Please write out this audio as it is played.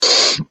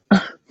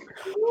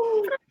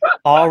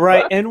All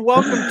right, and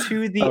welcome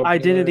to the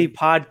Identity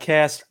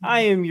Podcast.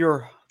 I am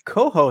your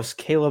co-host,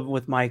 Caleb,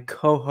 with my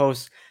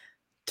co-host,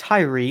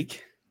 Tyreek.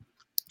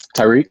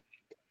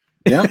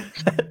 Yeah.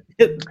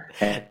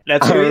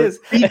 That's who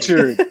he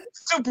is.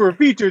 Super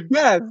featured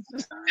guest.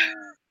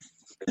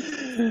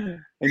 And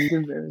you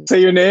can say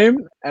your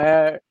name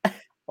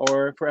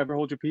or forever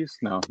hold your peace.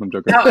 No, I'm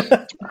joking.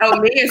 Oh,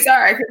 me?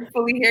 Sorry, I couldn't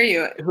fully hear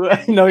you.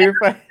 No, you're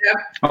fine. Yep.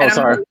 Oh,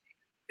 sorry.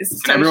 This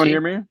is Can everyone Tochi.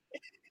 hear me?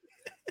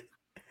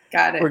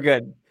 Got it. We're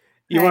good.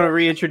 You want to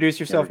reintroduce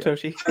yourself,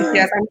 Tochi?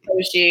 Yes, I'm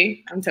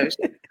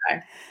Tochi.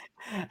 Hi.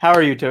 How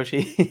are you,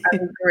 Tochi?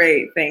 I'm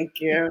great, thank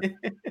you.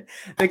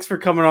 Thanks for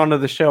coming on to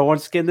the show.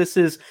 Once again, this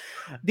is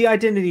the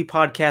Identity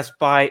Podcast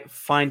by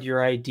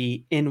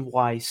FYID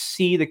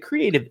NYC, the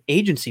creative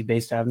agency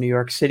based out of New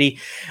York City.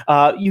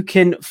 You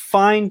can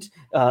find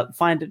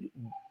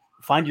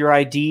your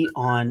ID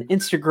on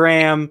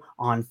Instagram,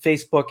 on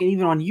Facebook, and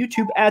even on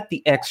YouTube at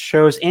the X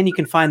Shows. And you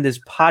can find this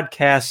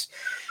podcast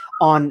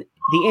on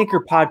the Anchor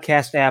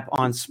Podcast app,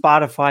 on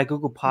Spotify,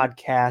 Google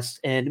Podcasts,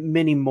 and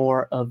many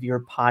more of your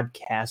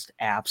podcast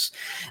apps.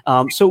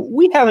 So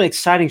we have an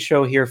exciting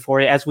show here for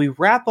you as we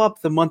wrap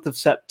up the month of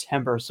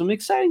September. Some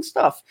exciting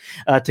stuff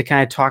to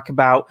kind of talk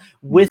about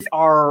with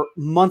our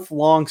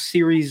month-long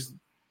series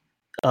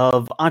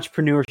of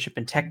entrepreneurship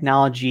and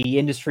technology,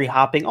 industry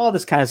hopping, all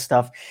this kind of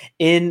stuff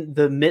in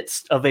the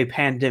midst of a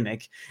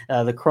pandemic,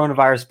 the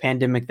coronavirus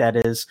pandemic that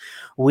is.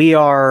 We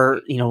are,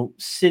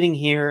 sitting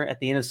here at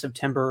the end of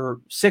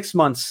September, 6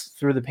 months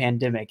through the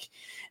pandemic,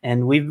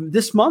 and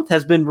this month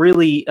has been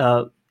really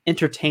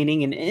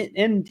entertaining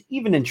and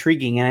even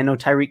intriguing. And I know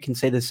Tyreek can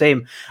say the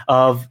same,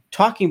 of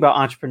talking about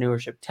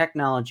entrepreneurship,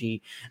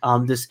 technology,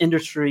 this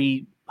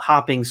industry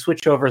hopping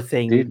switchover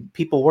thing,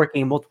 people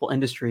working in multiple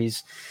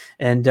industries,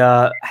 and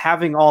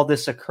having all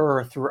this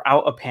occur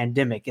throughout a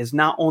pandemic is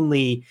not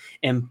only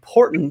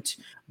important,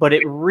 but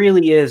it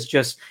really is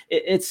just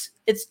it's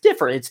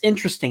different. It's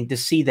interesting to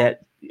see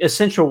that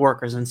essential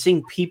workers and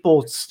seeing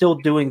people still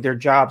doing their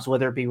jobs,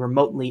 whether it be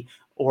remotely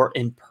or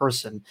in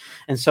person.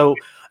 And so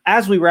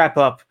as we wrap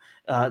up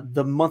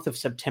the month of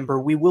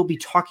September, we will be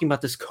talking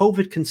about this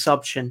COVID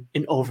consumption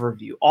and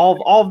overview.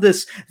 All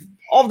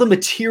the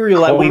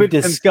material that we've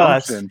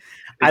discussed.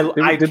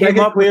 I came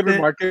up with it.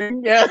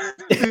 Marketing. Yeah.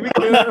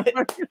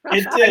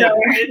 It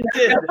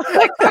did.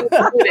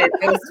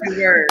 Those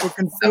two words. We're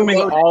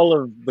consuming all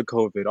of the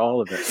COVID, all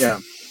of it. Yeah.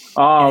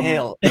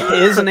 Inhale.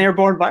 It is an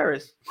airborne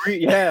virus.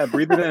 Breathe it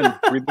in.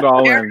 Breathe it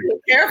all in.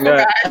 Careful,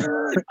 guys.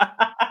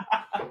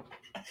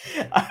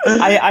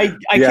 I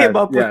came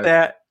up with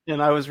that.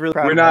 And I was really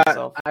proud of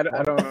myself. I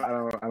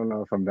don't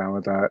know if I'm down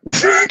with that.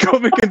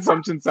 COVID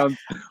consumption sounds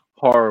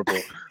horrible.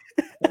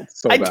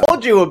 It's so bad.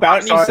 Told you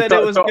about it. And you said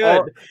it was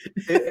good.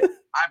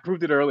 I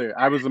proved it earlier.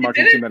 I was the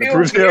marketing team that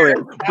approved it earlier.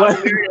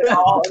 But at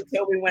all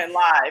until we went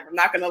live. I'm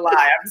not gonna lie.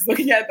 I was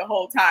looking at it the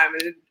whole time,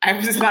 and I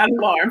was not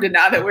alarmed. And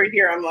now that we're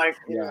here, I'm like,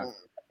 yeah.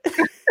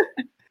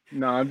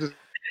 No, I'm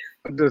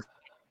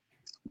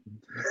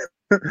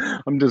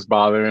just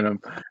bothering him.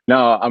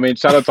 No, I mean,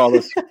 shout out to all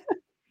this.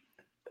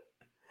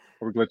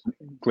 We're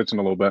glitching a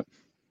little bit.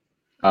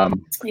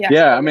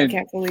 Yeah, I mean, I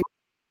can't believe.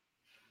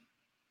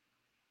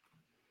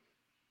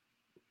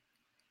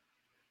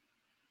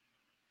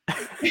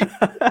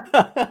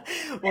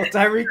 Well,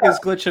 Tyreek is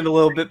glitching a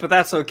little bit, but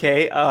that's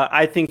okay.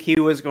 I think he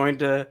was going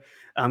to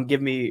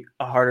give me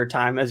a harder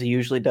time, as he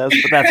usually does,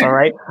 but that's all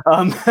right.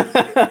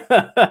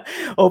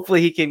 Hopefully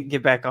he can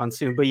get back on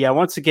soon. But yeah,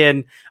 once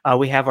again,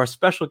 we have our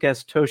special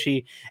guest,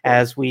 Tochi,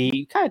 as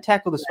we kind of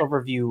tackle this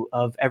overview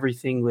of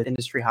everything with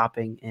industry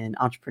hopping and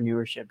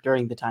entrepreneurship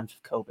during the times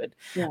of COVID.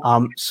 Yeah.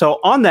 So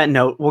on that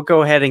note, we'll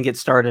go ahead and get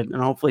started,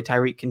 and hopefully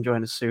Tyreek can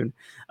join us soon.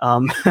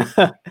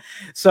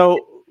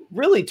 So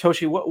really,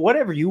 Tochi,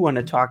 whatever you want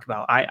to talk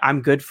about,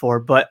 I'm good for.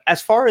 But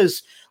as far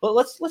as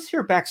let's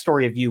hear a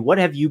backstory of you. What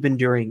have you been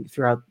doing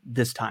throughout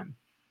this time?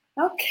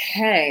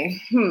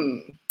 Okay.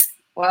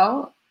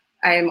 Well,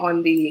 I am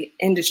on the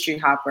Industry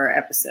Hopper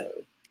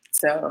episode,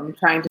 so I'm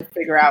trying to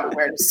figure out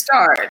where to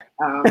start.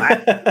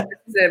 This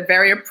is a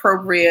very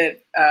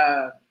appropriate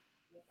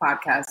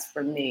podcast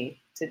for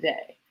me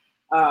today.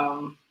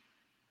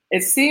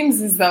 It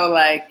seems as though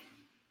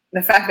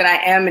the fact that I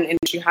am an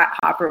industry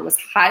hopper was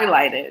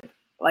highlighted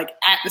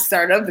at the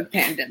start of the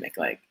pandemic.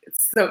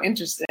 It's so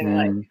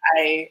interesting.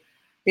 I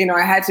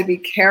had to be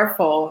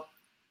careful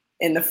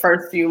in the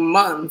first few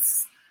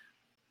months,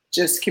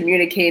 just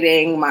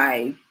communicating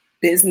my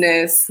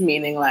business,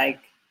 meaning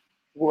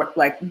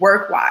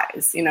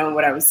work-wise,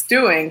 what I was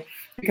doing,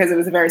 because it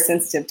was a very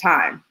sensitive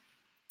time.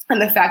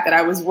 And the fact that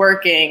I was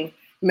working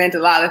meant a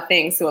lot of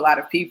things to a lot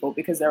of people,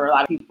 because there were a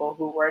lot of people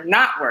who were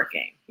not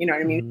working, you know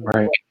what I mean?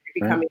 Right.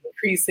 Becoming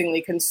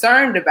increasingly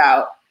concerned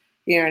about,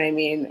 you know what I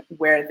mean,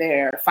 where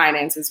their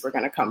finances were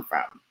going to come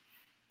from.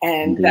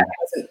 And that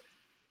wasn't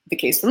the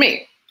case for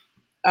me.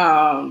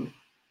 And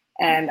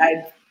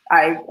I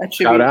attribute—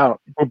 Shout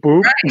out. Boop,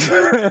 boop.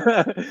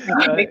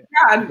 Right.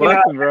 God,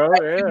 Blessing, bro.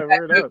 Yeah,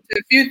 word up.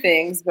 A few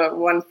things, but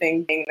one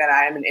thing being that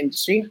I am an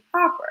industry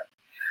hopper.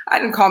 I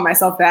didn't call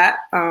myself that,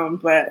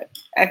 but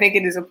I think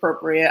it is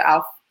appropriate.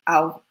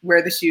 I'll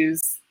wear the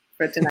shoes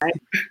for tonight.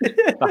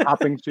 The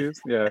hopping shoes,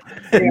 yeah,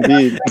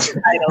 indeed.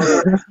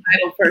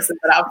 Idle person,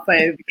 but I'll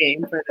play the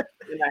game for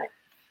tonight.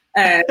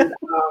 And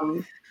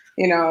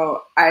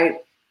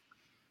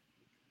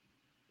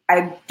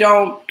I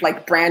don't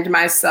like brand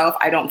myself.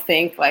 I don't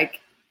think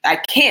like I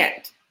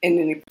can't in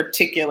any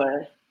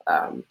particular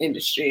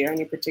industry or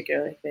any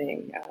particular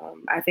thing.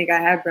 I think I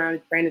have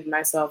branded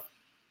myself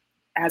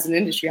as an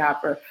industry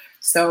hopper.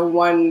 So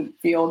one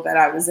field that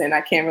I was in,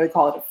 I can't really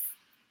call it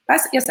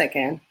yes, I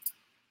can.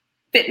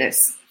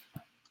 Fitness,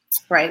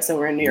 right? So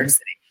we're in New York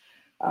City.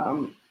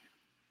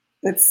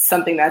 It's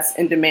something that's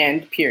in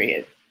demand,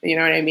 period. You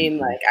know what I mean?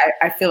 Like,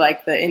 I feel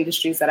like the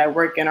industries that I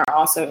work in are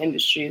also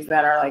industries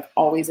that are like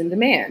always in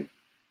demand.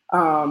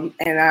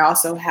 And I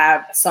also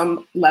have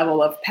some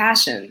level of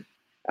passion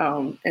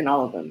in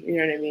all of them. You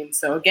know what I mean?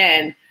 So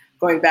again,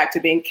 going back to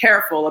being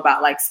careful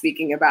about like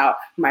speaking about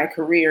my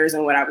careers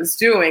and what I was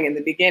doing in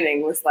the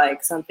beginning was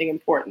like something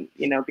important,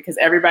 you know, because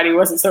everybody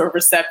wasn't so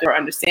receptive or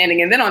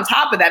understanding. And then on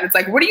top of that, it's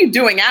like, what are you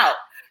doing out?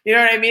 You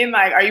know what I mean?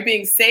 Like, are you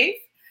being safe?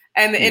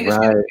 And the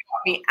industry that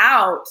got me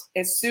out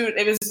as soon,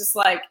 it was just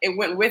like, it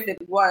went with it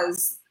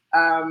was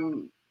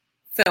film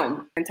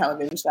and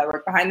television. So I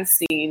work behind the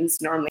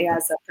scenes, normally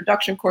as a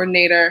production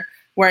coordinator,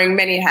 wearing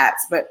many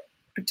hats, but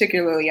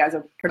particularly as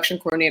a production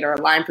coordinator,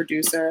 a line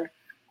producer.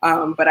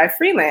 But I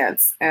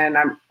freelance and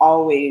I'm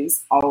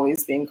always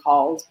being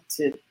called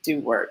to do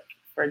work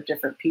for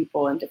different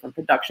people and different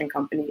production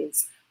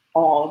companies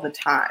all the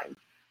time.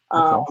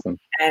 Awesome.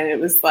 And it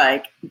was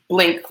like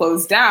Blink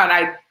closed down.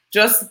 I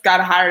just got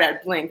hired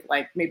at Blink,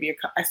 like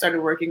I started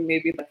working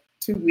maybe like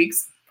 2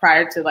 weeks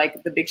prior to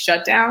like the big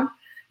shutdown.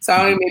 So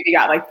I only maybe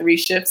got like 3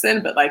 shifts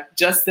in, but like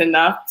just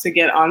enough to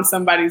get on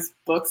somebody's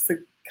books to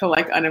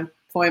collect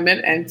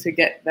unemployment and to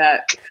get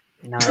that.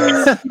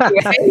 Nice.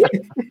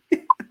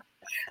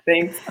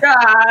 Thanks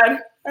God.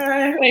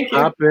 Thank you.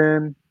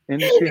 Hopping.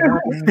 Industry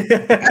hopping.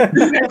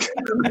 That's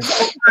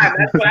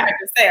what I have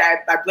to say.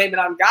 I blame it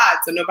on God,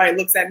 so nobody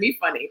looks at me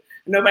funny.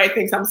 Nobody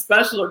thinks I'm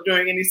special or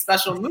doing any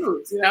special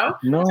moves, you know?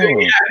 No. Do you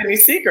have any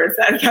secrets?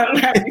 I don't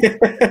have any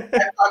secrets.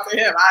 I talk to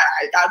him.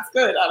 God's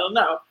good. I don't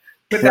know.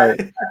 But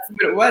that's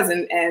what it was.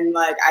 And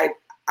like,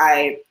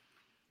 I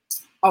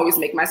always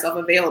make myself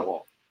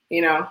available,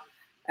 you know?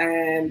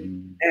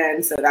 And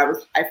so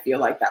I feel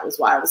like that was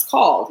why I was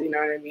called, you know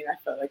what I mean? I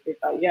felt like they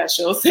thought, yeah,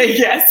 she'll say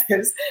yes,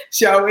 because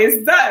she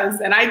always does.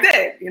 And I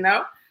did, you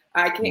know?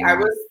 I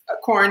was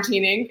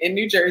quarantining in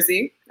New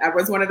Jersey. I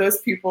was one of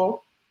those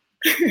people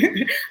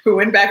who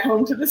went back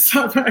home to the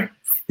suburbs.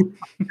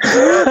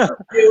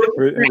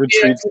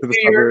 Retreats to the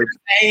suburbs.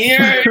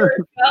 You're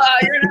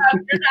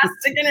not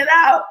sticking it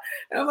out.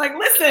 And I'm like,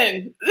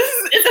 listen,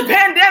 it's a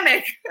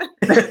pandemic.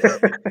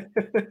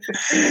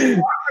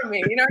 For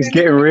me, you know, it's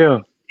getting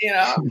real. You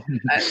know,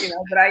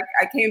 but I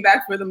came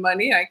back for the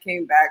money. I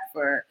came back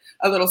for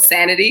a little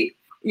sanity,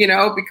 you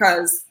know,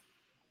 because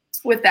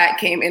with that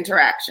came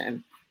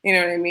interaction. You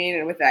know what I mean?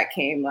 And with that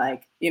came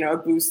like, you know, a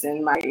boost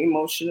in my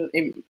emotional,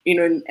 you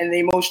know, in the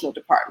emotional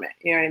department.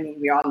 You know what I mean?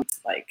 We all need to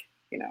like,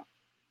 you know,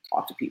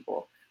 talk to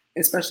people,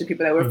 especially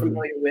people that we're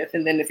familiar with.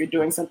 And then if you're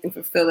doing something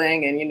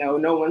fulfilling and, you know,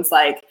 no one's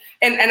like,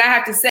 and I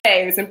have to say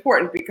it's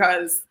important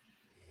because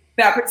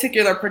that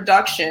particular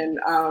production,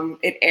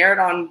 it aired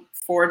on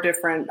 4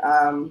 different,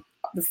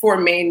 the 4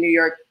 main New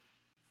York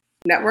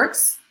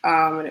networks.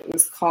 And it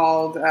was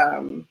called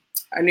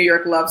A New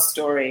York Love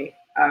Story.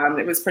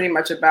 It was pretty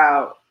much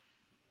about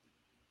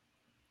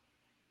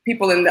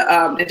people in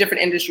the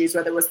different industries,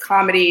 whether it was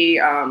comedy,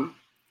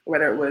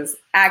 whether it was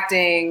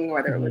acting,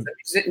 whether it was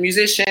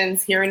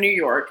musicians here in New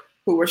York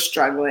who were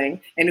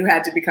struggling and who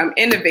had to become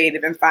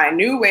innovative and find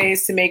new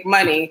ways to make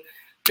money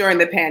during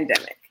the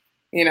pandemic.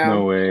 You know?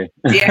 No way.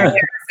 Yeah.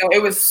 So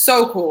it was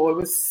so cool. It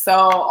was so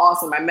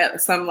awesome. I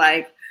met some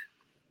like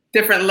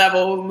different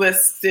level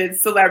listed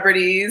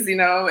celebrities, you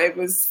know, it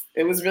was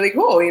really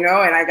cool, you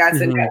know, and I got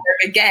to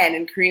network again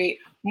and create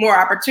more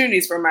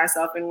opportunities for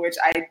myself in which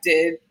I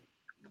did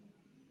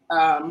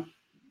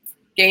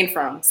gain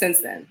from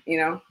since then, you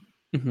know.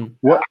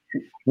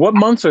 What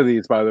months are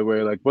these, by the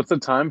way? Like, what's the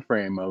time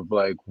frame of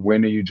like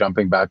when are you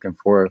jumping back and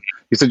forth?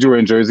 You said you were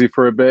in Jersey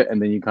for a bit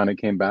and then you kind of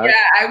came back. Yeah,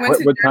 I went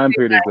to what time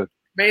period is it?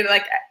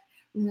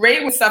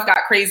 Right when stuff got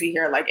crazy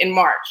here, like in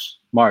March.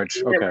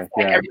 Okay.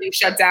 Like everything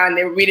shut down.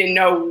 We didn't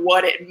know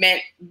what it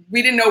meant.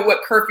 We didn't know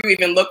what curfew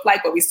even looked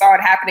like, but we saw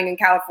it happening in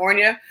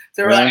California.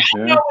 So we're like, I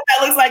don't know what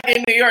that looks like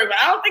in New York, but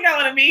I don't think I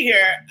want to be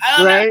here. I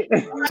don't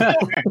know.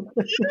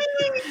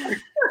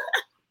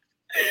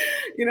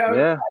 You know?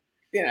 Yeah.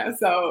 You know,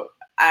 so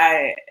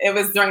it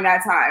was during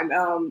that time,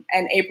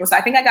 and April. So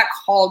I think I got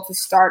called to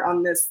start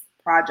on this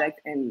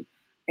project in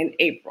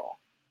April.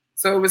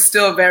 So it was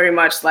still very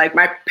much like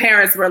my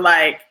parents were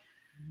like,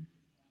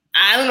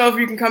 I don't know if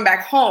you can come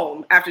back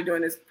home after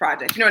doing this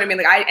project. You know what I mean?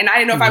 Like I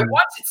didn't know if I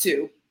wanted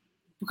to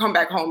come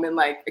back home and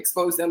like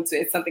expose them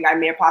to something I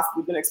may have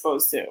possibly been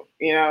exposed to,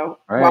 you know?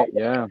 Right.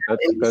 Yeah.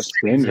 That's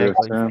dangerous.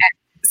 Yeah.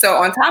 So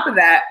on top of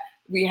that,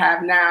 we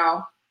have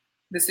now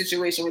the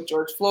situation with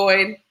George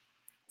Floyd.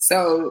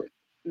 So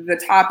the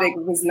topic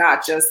was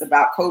not just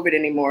about COVID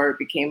anymore. It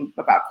became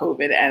about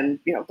COVID and,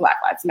 Black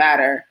Lives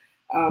Matter.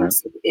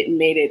 So it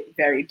made it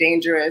very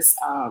dangerous.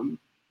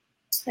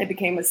 It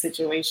became a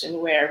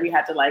situation where we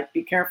had to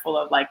be careful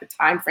of the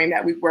time frame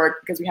that we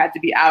worked, because we had to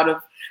be out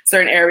of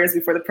certain areas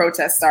before the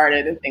protests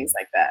started and things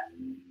like that.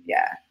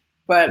 Yeah.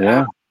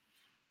 But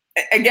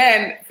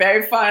again,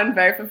 very fun,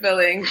 very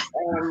fulfilling,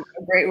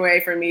 a great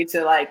way for me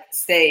to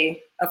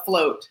stay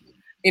afloat,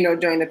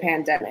 during the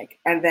pandemic.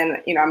 And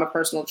then, I'm a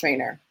personal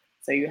trainer.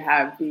 So you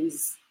have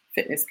these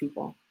fitness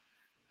people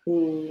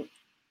who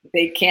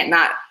they can't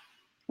not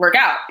work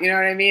out, you know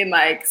what I mean?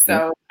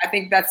 So I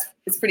think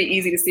it's pretty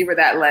easy to see where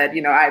that led.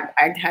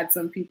 I had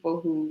some people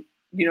who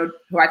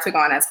I took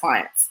on as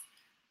clients.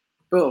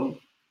 Boom,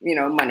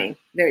 money.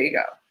 There you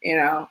go.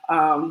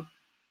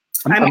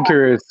 I'm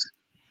curious.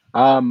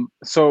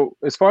 So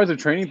as far as the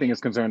training thing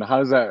is concerned, how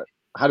does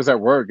that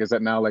work? Is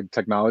that now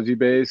technology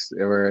based,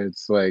 or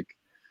it's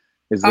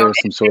is there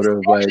some sort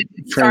of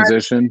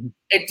transition?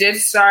 It did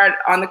start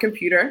on the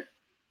computer.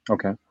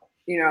 Okay.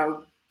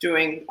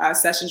 Doing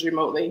sessions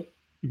remotely.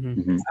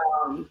 Mm-hmm.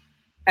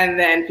 And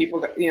then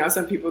people,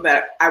 some people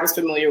that I was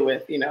familiar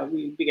with,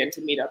 we began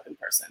to meet up in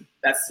person.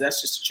 That's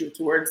just the truth.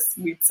 Towards,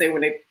 we'd say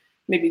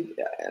maybe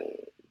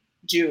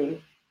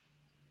June.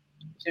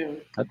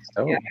 That's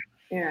dope.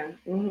 Yeah.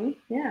 Mm-hmm.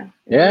 Yeah.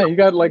 Yeah, you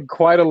got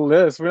quite a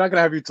list. We're not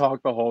gonna have you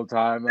talk the whole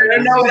time.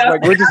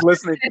 We're just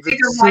listening.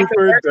 It's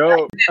super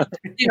dope.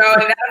 And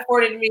that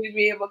afforded me to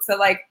be able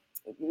to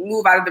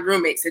move out of the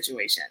roommate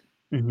situation.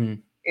 Mm-hmm.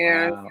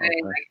 Wow,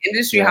 okay.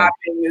 Industry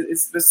hopping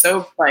was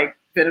so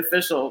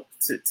beneficial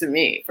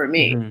for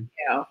me.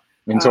 Mm-hmm.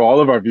 And so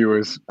all of our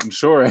viewers, I'm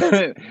sure,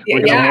 we're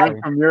gonna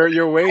learn from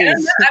your ways.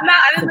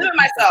 I didn't limit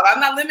myself. I'm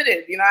not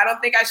limited. I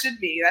don't think I should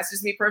be. That's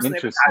just me personally.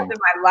 I live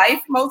my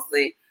life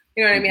mostly.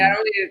 You know what I mean? I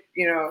don't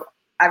really,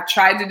 I've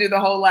tried to do the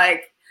whole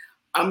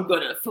I'm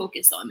gonna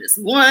focus on this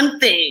one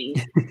thing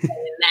and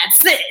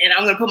that's it, and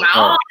I'm gonna put my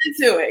all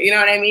into it. You know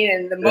what I mean?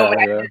 And the moment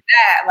I did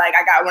that,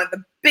 I got one of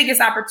the biggest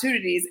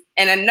opportunities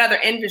in another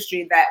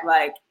industry that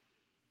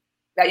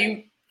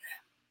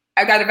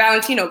I got a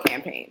Valentino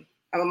campaign.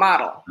 I'm a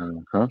model.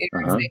 Uh-huh, I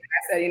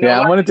said,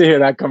 I wanted to hear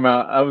that come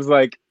out. I was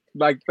like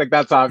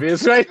that's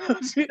obvious, right?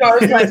 You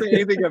didn't say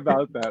anything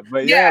about that,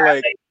 but you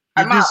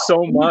do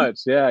so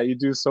much. Yeah, you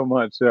do so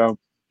much.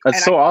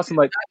 That's so awesome.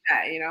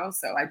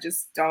 So I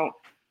just don't.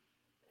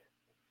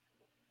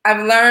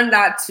 I've learned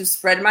not to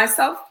spread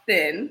myself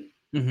thin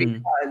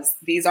because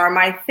these are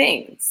my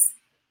things.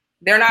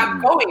 They're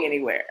not going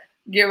anywhere.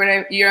 You know what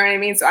I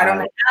mean? So I don't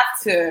have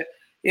to,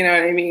 you know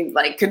what I mean?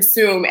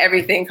 Consume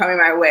everything coming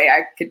my way.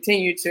 I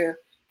continue to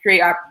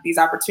create these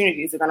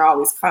opportunities. They're going to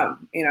always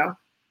come,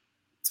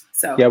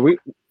 So yeah, we've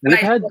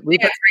had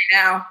right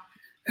now.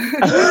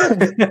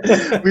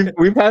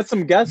 we've had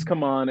some guests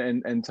come on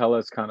and tell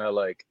us kind of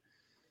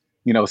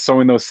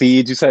sowing those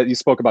seeds. You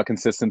spoke about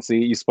consistency.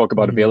 You spoke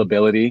about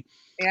availability.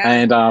 Yeah.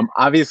 And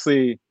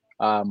obviously,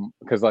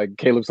 because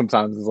Caleb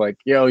sometimes is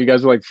you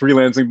guys were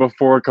freelancing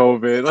before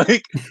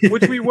COVID,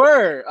 which we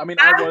were. I mean,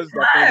 I was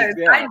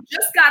definitely, I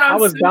just got on. I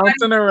was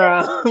bouncing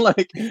around, I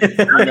did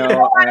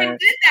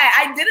that.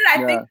 I did it.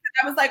 I think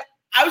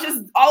I was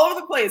just all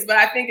over the place, but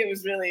I think it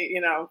was really,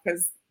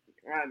 because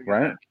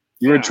right.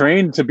 You were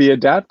trained to be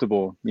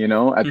adaptable,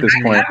 at this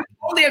point. I'm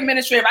totally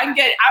administrative. I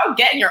would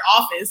get in your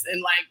office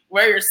and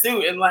wear your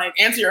suit and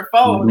answer your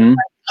phone. Mm-hmm.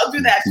 I'll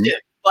do that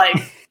shit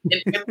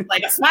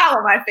with a smile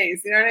on my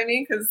face. You know what I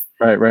mean? Because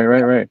right.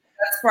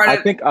 That's part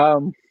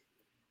of.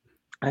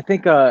 I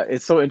think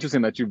it's so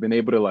interesting that you've been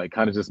able to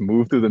kind of just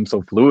move through them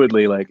so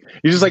fluidly.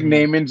 You're just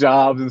naming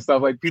jobs and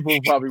stuff. People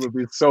probably would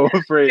be so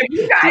afraid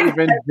to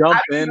even jump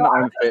in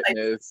on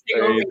fitness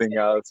or anything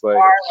else.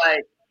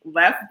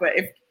 Left, but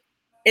if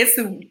it's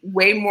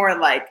way more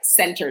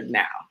centered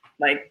now.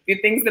 The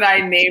things that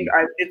I named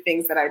are the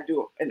things that I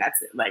do, and that's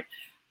it.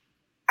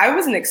 I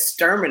was an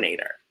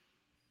exterminator.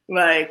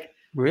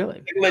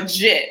 Really?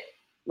 Legit.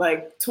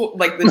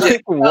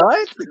 Legit.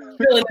 What? Filling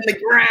in the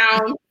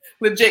ground.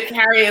 Legit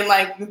carrying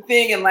the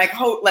thing and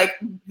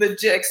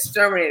legit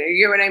exterminator.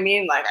 You know what I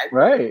mean?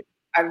 Right.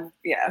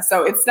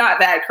 So it's not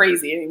that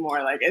crazy anymore.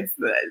 It's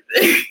that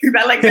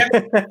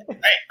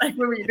right?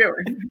 What were you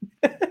doing?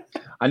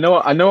 I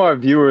know our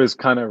viewers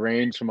kind of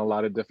range from a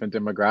lot of different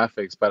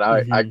demographics, but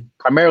I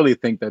primarily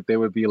think that they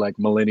would be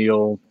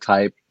millennial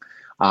type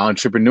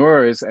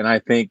entrepreneurs. And I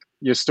think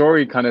your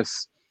story kind of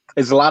is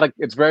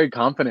it's very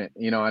confident,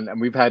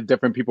 and we've had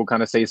different people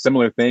kind of say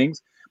similar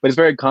things, but it's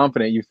very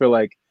confident. You feel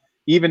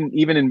even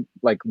in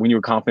when you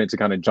were confident to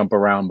kind of jump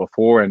around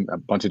before in a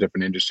bunch of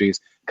different industries,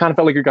 kind of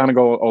felt like you're gonna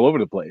go all over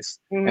the place.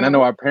 Mm-hmm. And I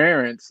know our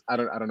parents, I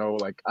don't know,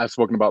 I've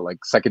spoken about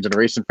second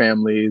generation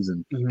families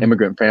and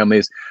immigrant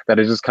families that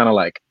are just kind of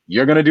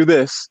you're gonna do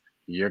this,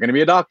 you're gonna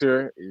be a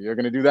doctor, you're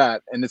gonna do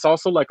that. And it's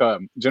also a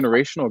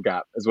generational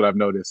gap is what I've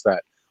noticed,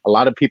 that a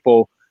lot of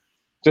people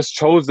just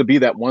chose to be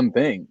that one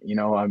thing.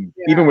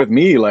 Even with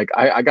me,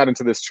 I got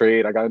into this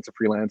trade, I got into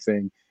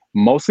freelancing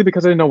mostly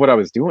because I didn't know what I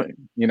was doing,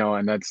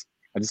 and that's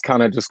I just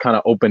kind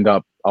of opened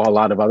up a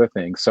lot of other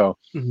things. So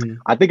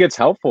I think it's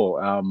helpful.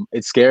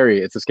 It's scary.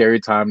 It's a scary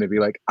time to be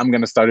like, I'm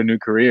going to start a new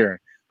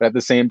career. But at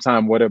the same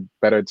time, what a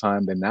better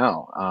time than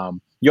now.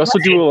 You also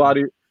do a lot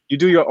of, you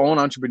do your own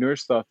entrepreneur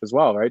stuff as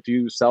well, right? Do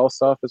you sell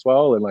stuff as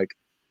well? And like,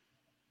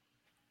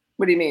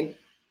 what do you mean?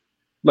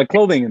 Like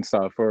clothing and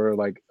stuff, or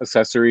like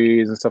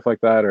accessories and stuff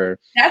like that? Or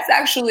that's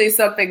actually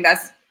something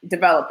that's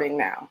developing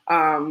now.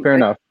 Fair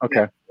enough.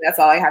 Okay. That's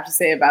all I have to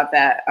say about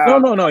that.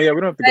 No. Yeah,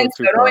 we don't have to go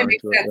too far. It only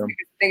makes sense because the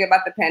thing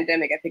about the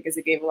pandemic, I think, is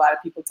it gave a lot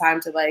of people time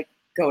to like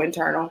go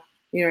internal.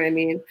 You know what I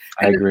mean?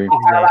 I agree.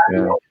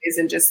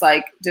 Isn't just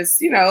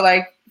you know,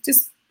 like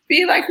just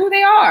be like who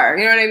they are.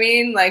 You know what I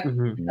mean? Like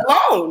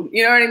alone.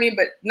 You know what I mean?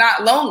 But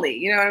not lonely.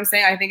 You know what I'm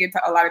saying? I think it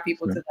taught a lot of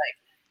people to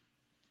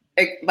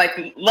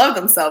like love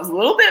themselves a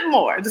little bit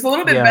more, just a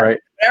little bit better,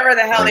 whatever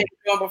the hell they were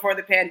doing before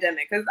the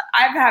pandemic. Because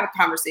I've had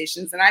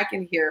conversations and I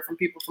can hear from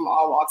people from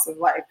all walks of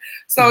life.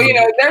 So you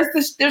know,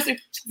 there's like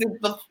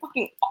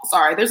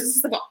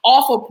an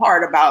awful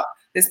part about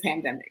this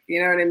pandemic.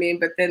 You know what I mean?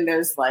 But then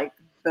there's like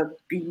the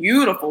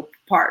beautiful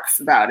parts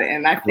about it,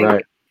 and I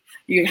think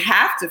you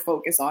have to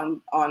focus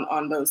on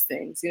those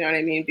things. You know what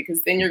I mean?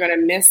 Because then you're gonna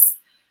miss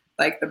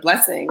like the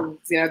blessings.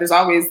 You know, there's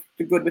always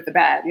the good with the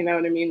bad. You know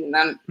what I mean?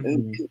 And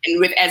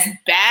with as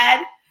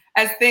bad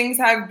as things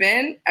have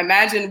been,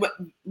 imagine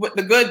what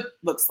the good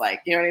looks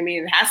like. You know what I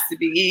mean? It has to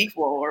be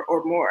equal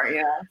or more.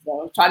 Yeah.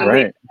 So try to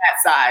leave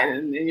that side,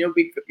 and you'll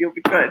be good. You'll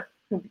be good.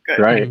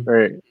 Right.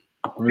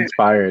 I'm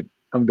inspired.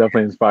 I'm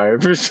definitely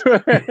inspired for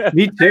sure.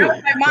 Me too. That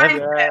was my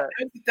mindset.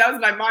 That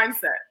was my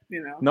mindset.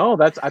 You know. No,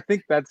 I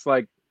think that's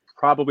like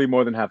probably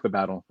more than half the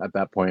battle at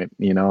that point.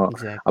 You know,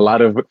 exactly. A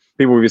lot of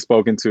people we've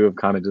spoken to have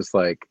kind of just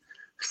like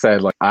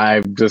said, like,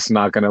 I'm just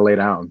not going to lay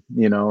down,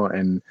 you know,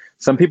 and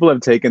some people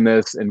have taken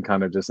this and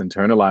kind of just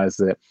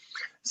internalized it.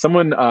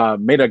 Someone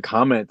made a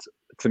comment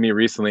to me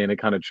recently and it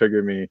kind of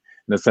triggered me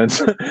in a sense.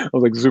 I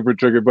was like super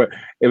triggered, but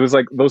it was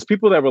like those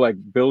people that were like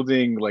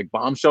building like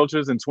bomb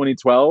shelters in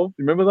 2012.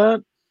 Remember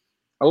that?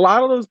 A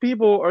lot of those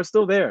people are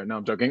still there. No,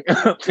 I'm joking.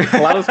 A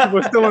lot of those people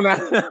are still in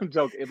that. I'm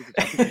joking.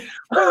 It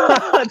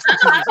was a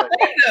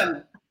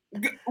joke.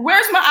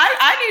 Where's my?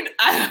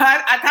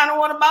 I kind of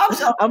want a bomb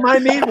shelter. I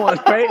might need one,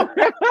 right?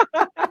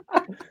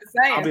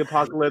 I'll be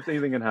apocalypse.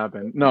 Anything can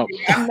happen. No,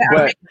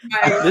 but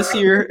this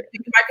year,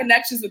 my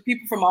connections with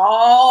people from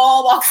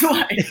all walks of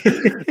life.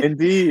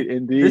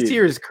 Indeed. This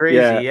year is crazy.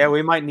 Yeah,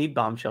 we might need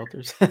bomb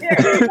shelters.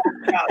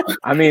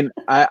 I mean,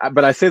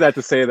 but I say that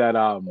to say that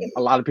a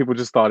lot of people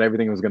just thought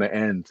everything was going to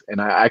end, and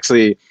I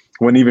actually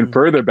went even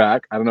further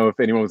back. I don't know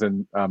if anyone was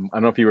in. I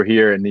don't know if you were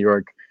here in New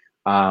York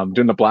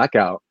during the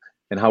blackout.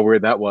 And how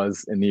weird that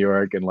was in New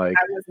York, and like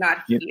I was not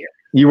here.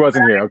 You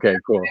wasn't here, okay,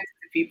 cool.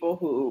 People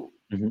who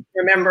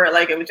remember it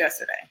like it was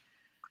yesterday,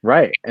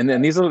 right? And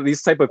then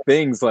these type of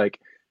things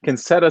like can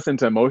set us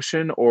into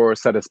emotion or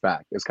set us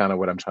back. Is kind of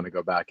what I'm trying to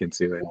go back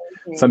into.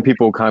 And some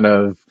people kind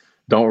of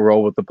don't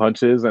roll with the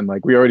punches, and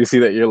like we already see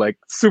that you're like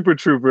super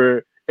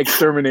trooper,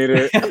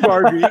 exterminator,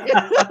 Barbie.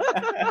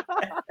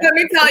 Let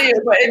me tell you,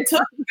 but it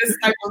took this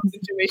type of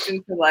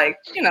situation to like,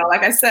 you know,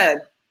 like I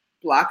said,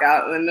 block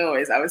out the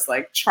noise. I was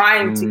like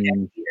trying to get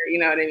here, you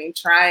know what I mean?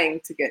 Trying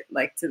to get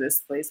like to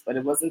this place, but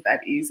it wasn't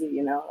that easy,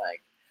 you know,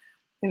 like,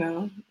 you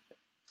know.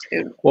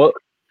 Well,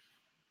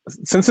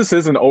 since this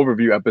is an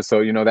overview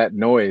episode, you know, that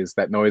noise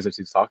that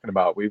she's talking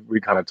about, we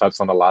kind of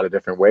touched on a lot of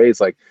different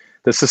ways, like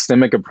the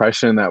systemic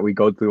oppression that we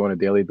go through on a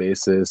daily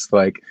basis,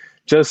 like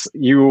just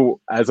you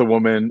as a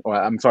woman, or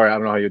I'm sorry, I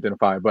don't know how you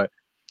identify, but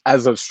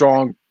as a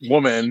strong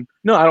woman,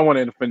 no, I don't want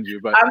to offend you,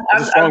 but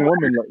as a strong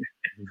woman, like,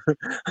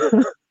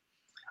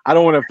 I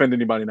don't want to offend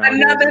anybody now.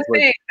 Another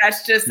thing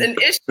that's just an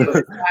issue.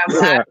 I'm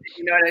laughing,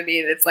 you know what I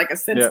mean? It's like a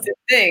sensitive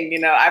thing. You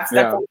know, I've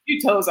stepped on a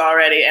few toes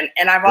already, and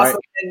I've also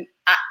been.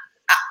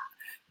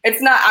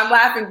 It's not. I'm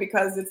laughing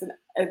because it's an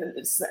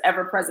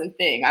ever-present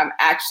thing. I'm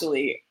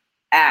actually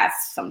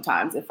asked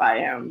sometimes if I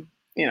am,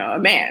 you know, a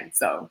man.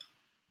 So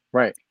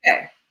okay,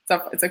 so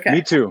it's okay.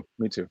 Me too.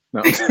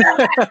 No. See,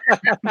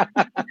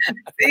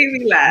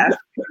 we laugh.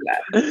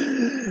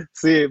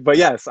 See, but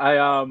yes,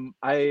 I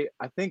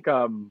think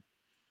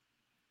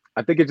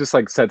I think it just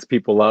like sets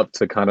people up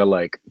to kind of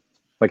like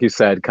you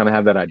said, kind of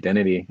have that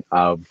identity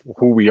of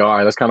who we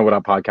are. That's kind of what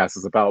our podcast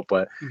is about.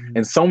 But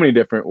in so many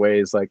different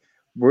ways, like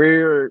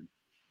we're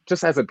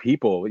just as a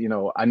people, you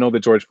know, I know the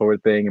George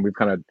Floyd thing, and we've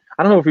kind of,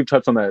 I don't know if we've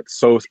touched on that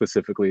so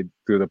specifically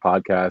through the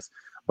podcast,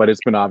 but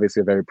it's been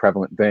obviously a very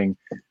prevalent thing.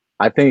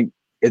 I think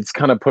it's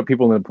kind of put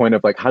people in the point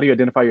of like, how do you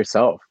identify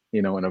yourself,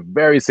 you know, in a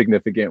very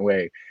significant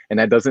way? And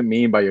that doesn't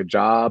mean by your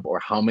job or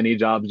how many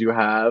jobs you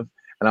have.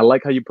 And I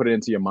like how you put it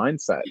into your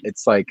mindset.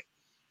 It's like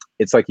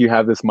you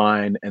have this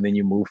mind and then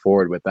you move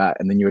forward with that,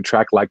 and then you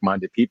attract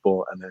like-minded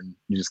people, and then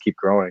you just keep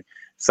growing.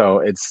 So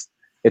it's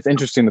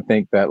interesting to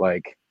think that,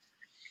 like,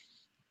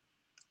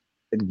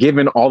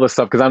 given all the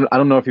stuff, because I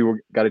don't know if you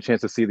got a chance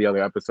to see the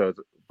other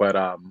episodes, but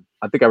I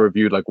think I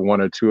reviewed like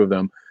one or two of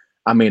them.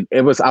 I mean,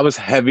 I was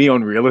heavy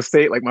on real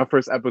estate. Like my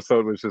first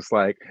episode was just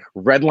like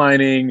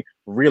redlining,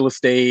 real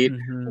estate.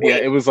 Yeah,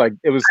 it was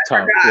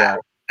tough. Yeah.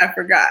 I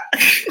forgot.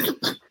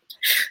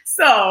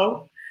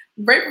 So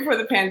right before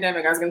the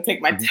pandemic, I was going to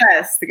take my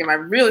test to get my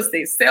real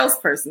estate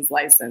salesperson's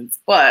license,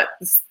 but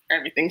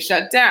everything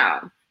shut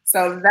down.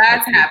 So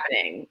that's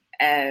happening.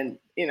 And,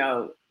 you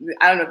know,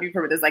 I don't know if you've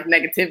heard this, like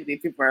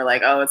negativity. People are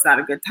like, oh, it's not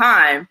a good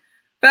time.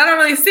 But I don't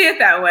really see it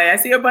that way. I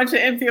see a bunch of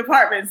empty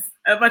apartments,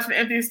 a bunch of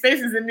empty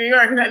spaces in New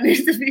York that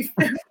needs to be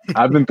filled.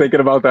 I've been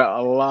thinking about that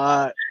a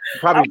lot.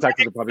 Probably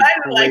Texas is probably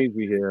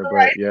crazy here, but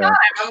right yeah. Time.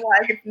 I'm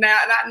like, if now,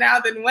 not now,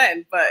 then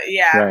when? But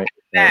yeah,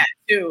 that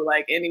too.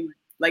 Like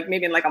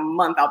maybe in like a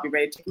month, I'll be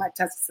ready to take my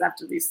tests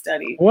after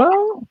restudy.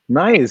 Well,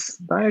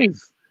 nice.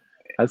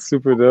 That's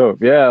super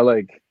dope. Yeah,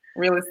 like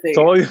real estate.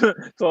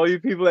 To all you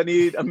people that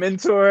need a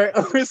mentor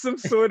or some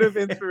sort of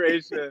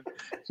inspiration,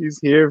 she's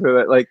here for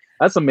that. Like,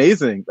 that's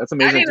amazing. That's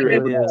amazing to be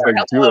able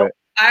to do it.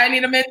 I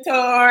need a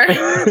mentor.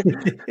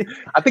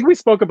 I think we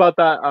spoke about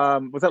that.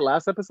 Was that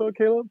last episode,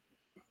 Caleb?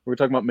 We were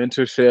talking about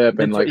mentorship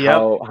and like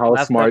how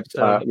smart.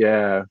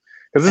 Yeah.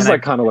 Because this is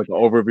like kind of like an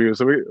overview,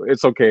 so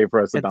it's okay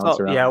for us to bounce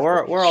around. Yeah,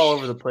 we're all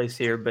over the place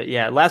here, but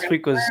yeah, last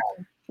week was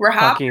we're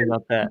talking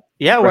about that.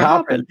 Yeah, we're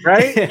hopping,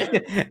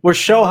 right? We're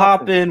show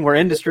hopping, we're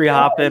industry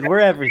hopping, we're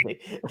everything.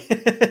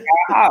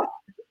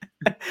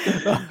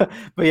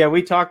 But yeah,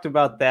 we talked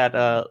about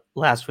that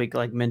last week,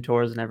 like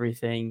mentors and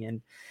everything,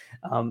 and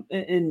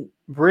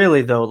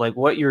really though, like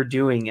what you're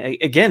doing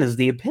again is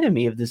the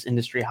epitome of this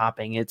industry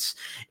hopping. It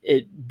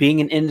being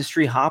an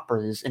industry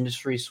hopper, this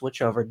industry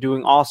switchover,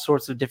 doing all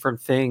sorts of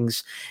different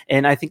things.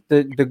 And I think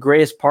the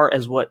greatest part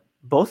is what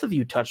both of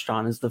you touched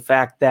on is the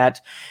fact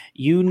that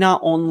you not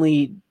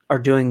only are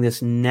doing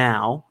this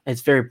now,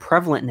 it's very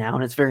prevalent now,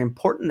 and it's very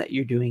important that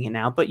you're doing it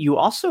now, but you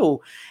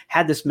also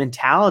had this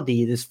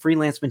mentality, this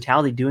freelance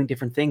mentality, doing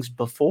different things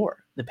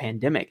before the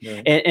pandemic.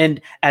 Yeah. And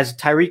as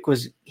Tyreek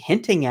was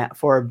hinting at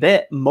for a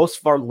bit, most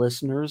of our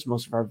listeners,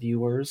 most of our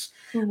viewers,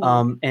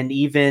 and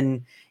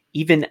even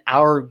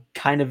our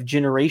kind of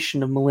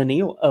generation of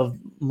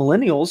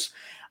millennials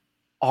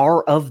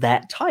are of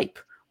that type,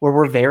 where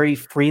we're very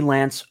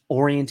freelance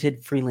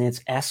oriented,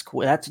 freelance-esque.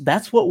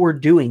 That's what we're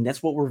doing.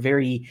 That's what we're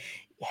very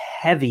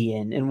heavy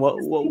in, and what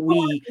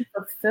we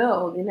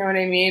fulfilled, you know what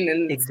I mean?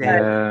 And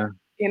exactly,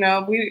 you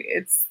know,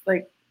 it's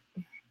like,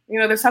 you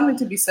know, there's something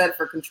to be said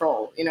for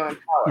control, you know, and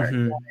power. You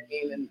know what I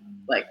mean? And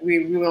like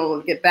we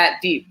won't get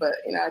that deep, but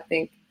you know, I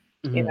think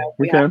you know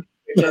we're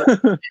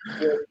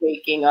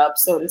waking up,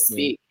 so to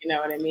speak. You know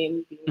what I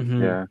mean? Being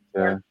more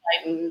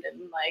enlightened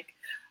and like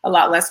a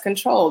lot less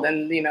controlled,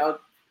 and you know,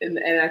 and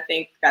I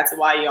think that's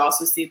why you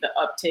also see the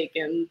uptake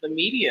in the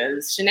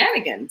media's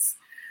shenanigans.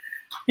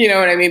 You know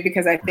what I mean?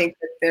 Because I think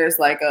that there's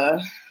like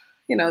I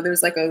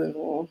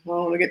don't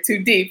want to get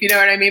too deep, you know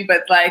what I mean?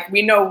 But like,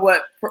 we know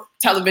what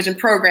television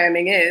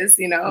programming is,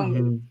 you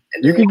know?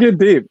 You can get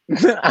deep.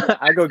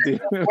 I go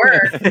deep.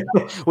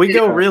 We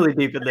go really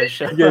deep in this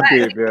show. Get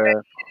deep, yeah.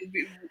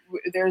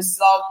 There's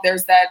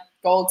that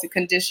goal to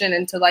condition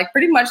and to like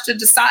pretty much to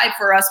decide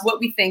for us what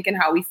we think and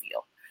how we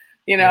feel,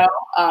 you know?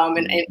 And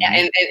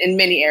in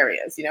many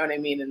areas, you know what I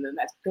mean? And then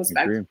that goes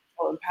back to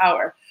control and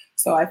power.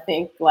 So I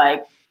think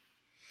like,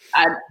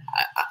 I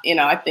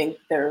think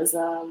there's,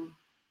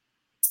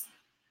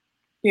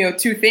 you know,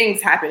 two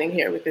things happening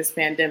here with this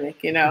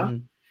pandemic, you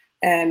know,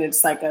 and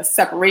it's like a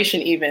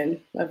separation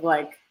even of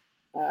like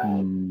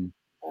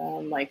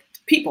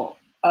people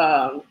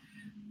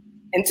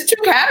into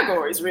two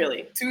categories,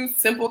 really, two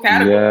simple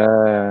categories.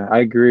 Yeah, I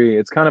agree.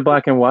 It's kind of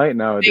black and white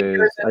nowadays.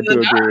 I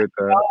do agree with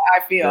that. You know, I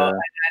feel, and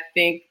I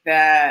think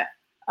that,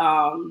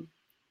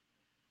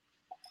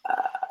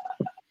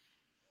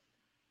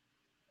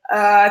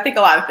 I think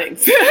a lot of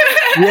things.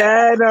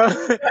 Yeah, no,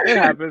 it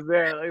happens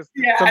there. Like,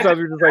 sometimes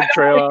we just like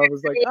trail off.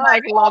 It's like,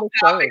 a lot of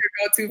stuff. Or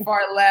go too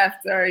far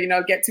left, or you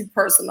know, get too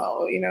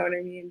personal. You know what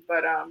I mean?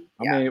 But I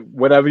mean,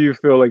 whatever you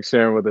feel like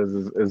sharing with us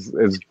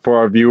is for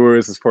our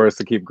viewers, is for us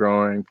to keep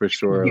growing for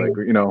sure. Like,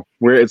 you know,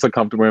 it's a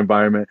comfortable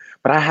environment.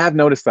 But I have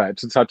noticed that,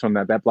 to touch on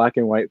that black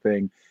and white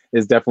thing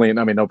is definitely,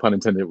 I mean, no pun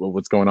intended with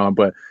what's going on,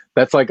 but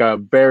that's like a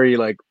very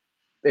like,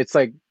 it's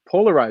like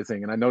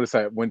polarizing. And I noticed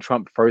that when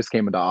Trump first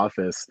came into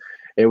office,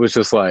 it was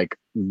just like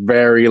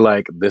very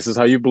like, this is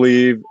how you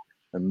believe,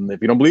 and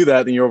if you don't believe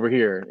that, then you're over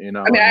here, you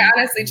know. I mean, I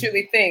honestly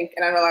truly think,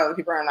 and I know a lot of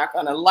people are not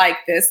going to like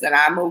this, and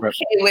I'm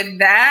okay with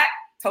that,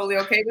 totally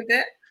okay with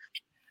it.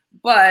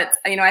 But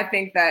you know, I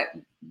think that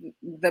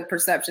the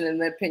perception and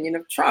the opinion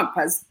of Trump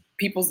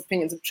people's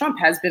opinions of Trump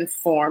has been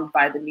formed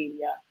by the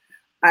media.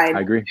 I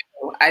agree.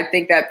 I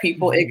think that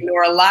people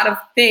ignore a lot of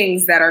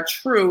things that are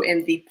true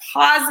in the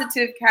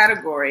positive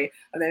category,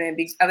 other than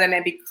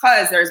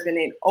because there's been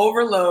an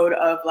overload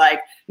of like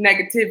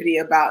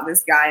negativity about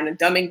this guy and a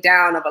dumbing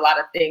down of a lot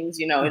of things,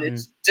 you know, and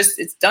it's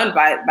done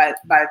by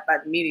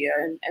the media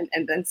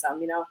and then some,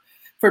 you know,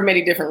 for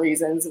many different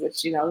reasons,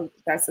 which, you know,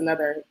 that's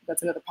another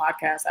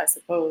podcast, I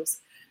suppose.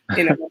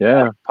 You know,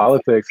 yeah,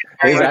 politics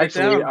is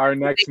actually our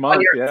next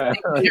month. Yeah,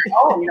 I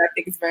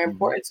think it's very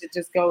important to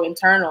just go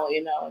internal,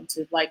 you know, and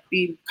to like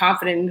be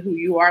confident in who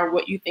you are,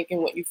 what you think,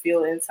 and what you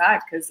feel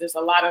inside. Because there's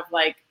a lot of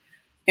like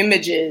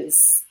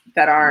images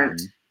that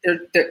aren't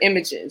they're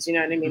images, you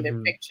know what I mean?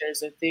 They're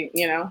pictures or things,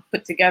 you know,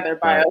 put together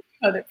by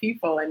other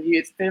people, and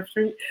it's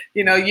different.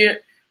 You know,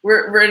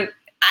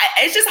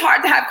 it's just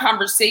hard to have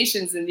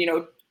conversations and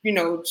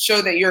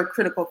show that you're a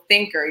critical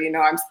thinker. You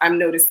know, I'm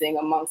noticing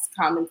amongst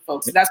common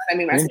folks. So that's what I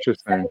mean.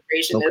 Interesting.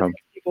 Is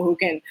people who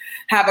can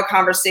have a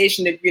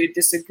conversation, agree to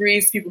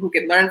disagree, people who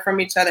can learn from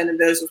each other, and then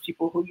those are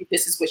people who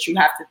this is what you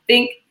have to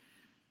think.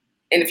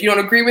 And if you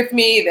don't agree with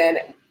me, then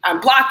I'm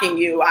blocking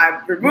you.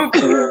 I've removed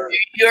you.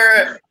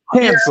 You're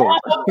an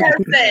awful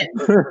person.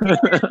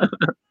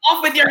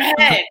 Off with your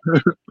head.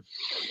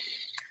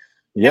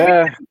 Yeah.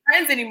 We're not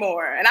friends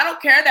anymore. And I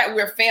don't care that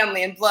we're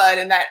family and blood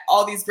and that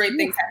all these great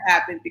things have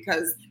happened,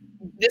 because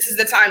this is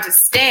the time to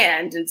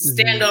stand and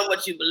stand on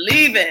what you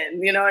believe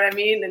in. You know what I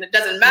mean? And it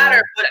doesn't matter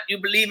if what you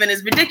believe in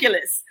is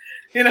ridiculous.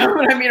 You know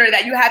what I mean? Or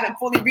that you haven't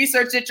fully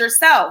researched it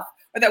yourself,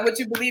 or that what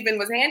you believe in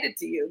was handed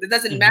to you. It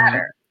doesn't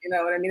matter. You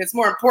know what I mean? It's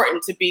more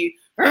important to be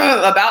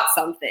about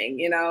something,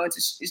 you know,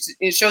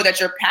 to show that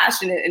you're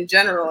passionate in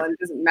general, and it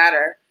doesn't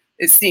matter,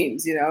 it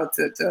seems, you know,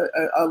 to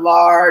a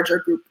larger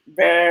group,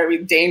 very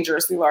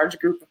dangerously large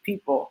group of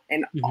people,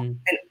 and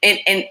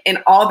in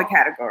all the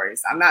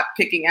categories. I'm not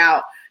picking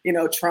out, you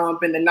know,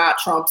 Trump and the not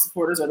Trump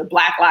supporters, or the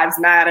Black Lives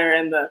Matter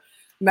and the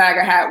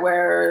MAGA hat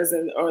wearers,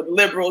 or the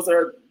liberals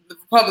or the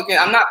Republicans.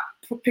 I'm not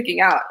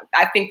picking out.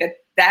 I think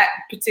that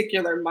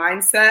particular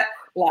mindset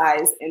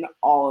lies in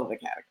all of the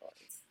categories.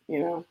 You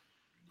know,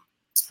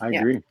 I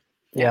agree.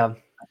 Yeah,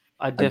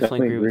 I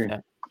definitely agree with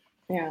that.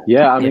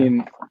 Yeah. I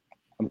mean,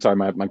 I'm sorry,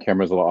 my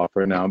camera's a little off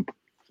right now,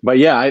 but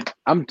yeah,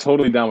 I'm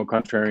totally down with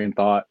contrarian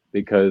thought,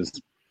 because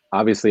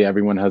obviously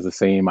everyone has the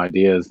same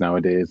ideas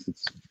nowadays.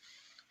 It's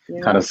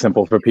kind of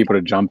simple for people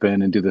to jump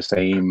in and do the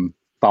same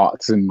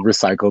thoughts and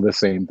recycle the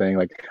same thing.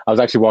 Like, I was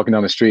actually walking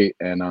down the street,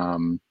 and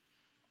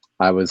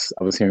I was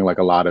hearing like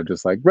a lot of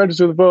just like,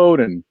 register the vote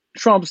and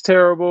Trump's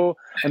terrible.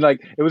 And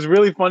like, it was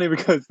really funny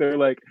because they're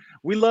like,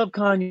 we love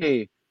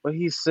Kanye, but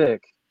he's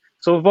sick,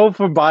 so vote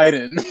for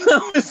Biden.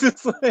 It's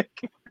just like,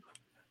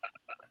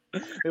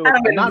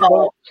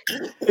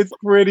 it's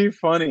pretty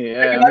funny.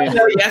 Yeah, I mean,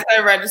 yes,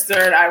 I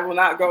registered. I will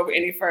not go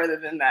any further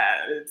than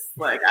that. It's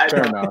like,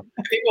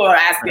 people are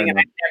asking, and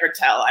I never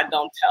tell. I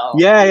don't tell.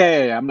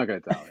 Yeah. I'm not gonna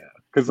tell. Yeah,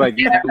 because like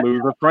you can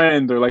lose a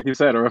friend, or like you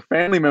said, or a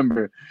family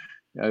member.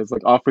 Yeah, it's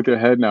like off with your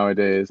head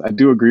nowadays. I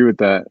do agree with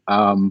that.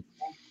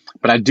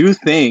 But I do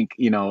think,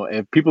 you know,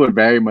 if people are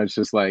very much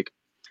just like,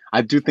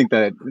 I do think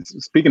that,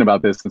 speaking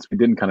about this, since we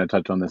didn't kind of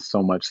touch on this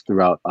so much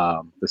throughout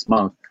this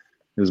month,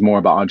 it was more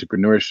about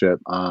entrepreneurship.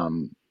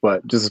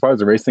 But just as far as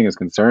the race thing is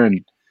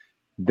concerned,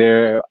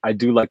 I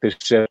do like the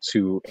shift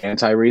to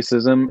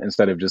anti-racism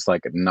instead of just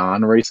like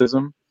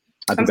non-racism.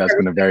 I think that's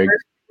been a very...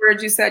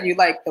 word you said, you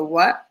like the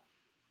what?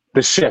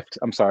 The shift,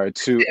 I'm sorry,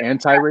 to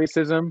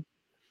anti-racism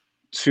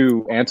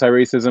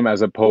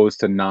as opposed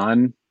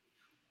to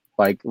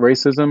like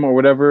racism, or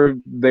whatever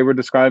they were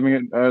describing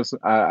it as.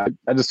 I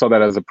just saw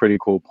that as a pretty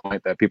cool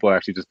point, that people are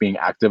actually just being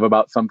active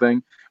about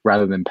something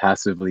rather than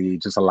passively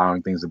just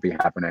allowing things to be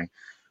happening.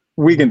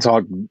 We can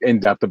talk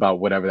in depth about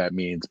whatever that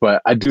means,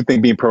 but I do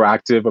think being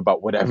proactive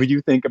about whatever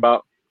you think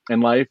about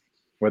in life,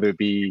 whether it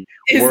be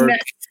work,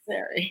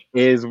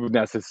 is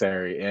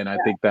necessary. And I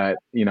think that,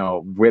 you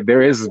know,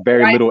 there is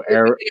very little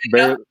error.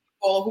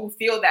 People who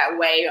feel that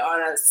way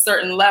on a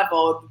certain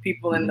level,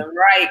 people in the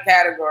right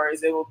categories,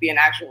 there will be an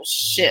actual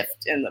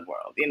shift in the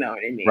world. You know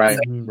what I mean? Right,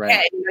 so, right.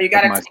 Yeah, you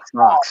got to take it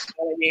all, you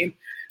know what I mean?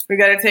 We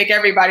got to take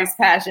everybody's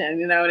passion.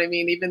 You know what I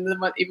mean? Even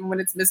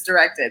when it's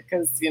misdirected,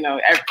 because you know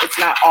it's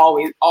not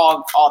always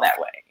all that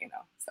way. You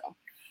know, so.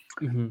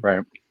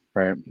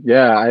 Right.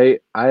 Yeah,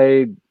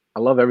 I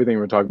love everything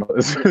we're talking about.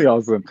 It's really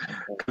awesome.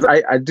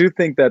 I do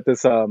think that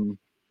this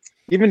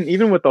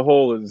even with the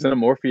whole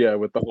xenomorphia,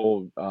 with the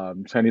whole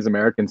Chinese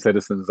American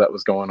citizens that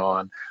was going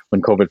on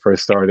when COVID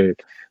first started,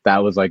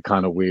 that was like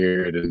kind of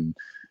weird. And,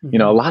 you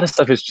know, a lot of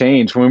stuff has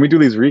changed. When we do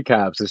these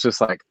recaps, it's just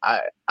like,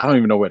 I don't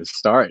even know where to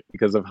start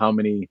because of how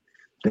many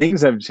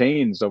things have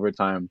changed over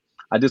time.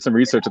 I did some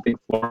research. I think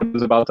Florida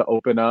is about to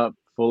open up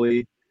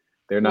fully.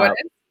 They're not.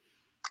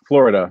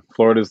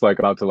 Florida's like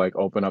about to like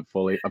open up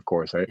fully, of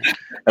course, right?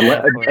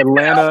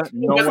 Atlanta,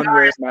 no one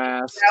wears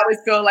masks. I always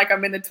feel like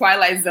I'm in the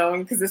Twilight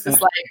Zone because it's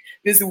just like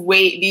these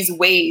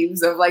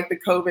waves of like the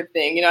COVID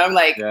thing. You know, I'm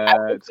like, I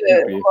went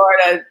to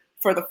Florida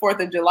for the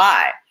 4th of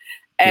July.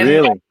 And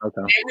really? Okay.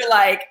 They were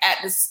like at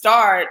the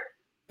start,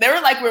 they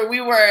were like where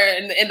we were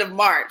in the end of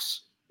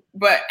March.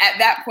 But at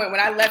that point, when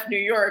I left New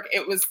York,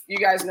 it was, you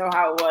guys know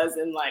how it was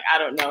in like, I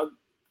don't know,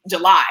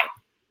 July.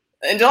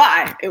 In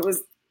July, it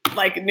was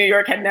like New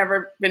York had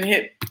never been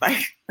hit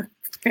by a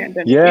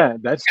pandemic. Yeah,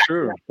 that's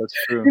true. That's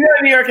true. You know,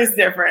 New York is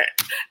different.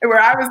 Where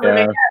I was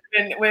living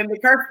at,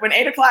 when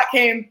 8 o'clock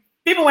came,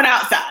 people went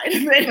outside.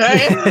 I'm like, no.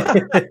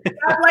 They're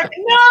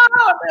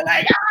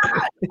like,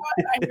 I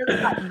hear the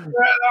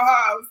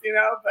house, you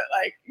know. But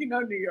like, you know,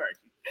 New York.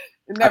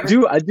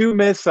 I do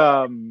miss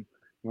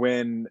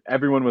when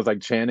everyone was like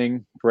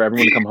chanting for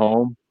everyone to come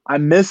home. I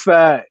miss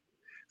that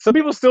some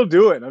people still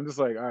do it. I'm just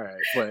like, all right,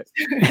 but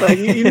like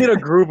you need a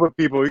group of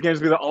people. You can't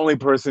just be the only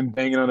person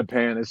banging on a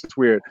pan. It's just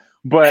weird.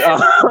 But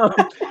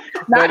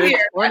not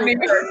here. I mean,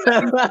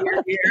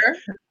 here.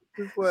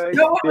 Just like,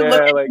 no one would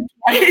look at you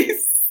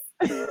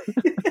twice.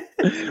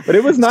 But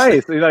it was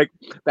nice. Like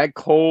that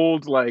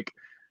cold, like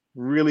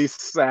really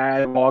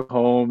sad walk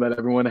home that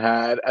everyone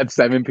had at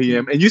 7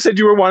 p.m. And you said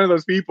you were one of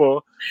those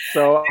people.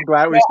 So I'm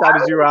glad we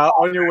started you out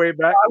on your way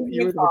back.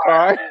 You were in the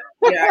car.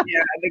 Yeah.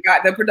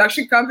 The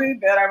production company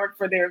that I worked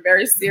for, they were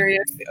very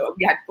serious.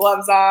 We had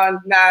gloves on,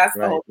 masks,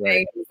 the whole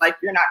thing. It was like,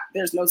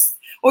 there's no.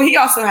 Well, he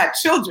also had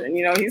children.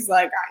 He's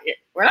like,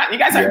 we're not. You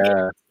guys aren't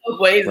getting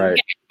subways and getting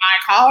in my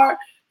car.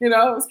 It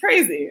was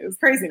crazy. It was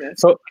craziness.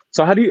 So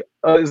how do you?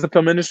 Is the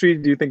film industry?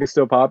 Do you think it's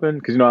still popping?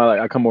 Because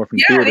I come more from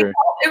theater.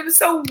 It was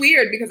so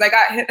weird because I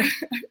got hit.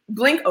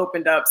 Blink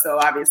opened up, so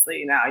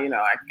obviously now I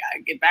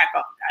gotta get back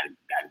up. Gotta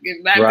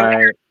get back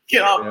up.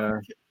 Get off.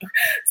 Yeah.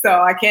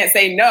 So I can't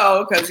say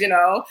no because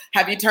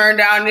have you turned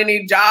down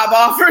any job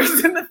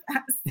offers in the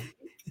past?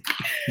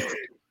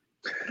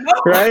 No.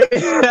 Right?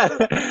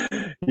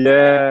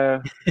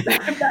 Yeah.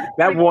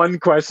 That one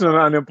question on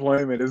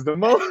unemployment is the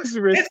most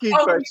risky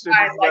question.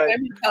 Like, let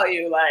me tell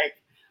you,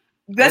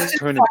 let's just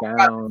talk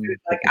about it.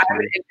 Like, I'm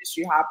an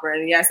industry hopper,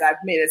 and yes, I've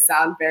made it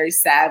sound very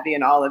savvy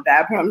and all of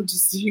that, but I'm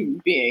just a human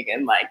being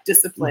and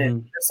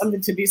discipline. There's something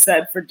to be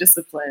said for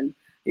discipline,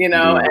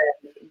 And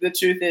the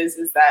truth is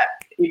that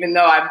even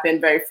though I've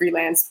been very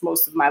freelance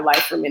most of my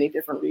life for many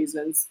different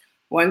reasons,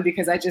 one,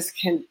 because I just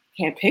can't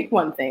pick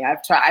one thing.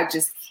 I've tried.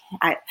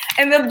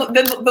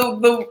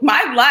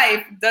 My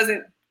life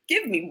doesn't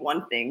give me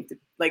one thing.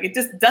 It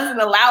just doesn't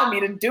allow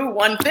me to do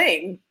one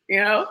thing.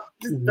 Just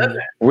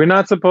doesn't. We're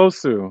not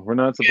supposed to.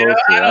 I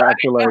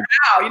feel like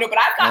but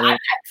I've had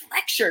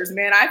lectures,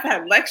 man. I've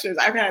had lectures.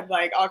 I've had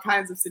all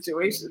kinds of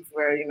situations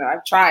where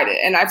I've tried it,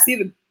 and I've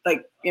seen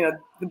the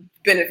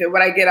benefit.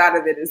 What I get out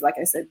of it is, like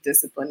I said,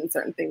 discipline and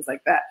certain things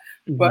like that.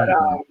 Mm-hmm. But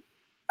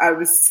I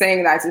was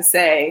saying that to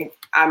say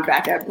I'm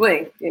back at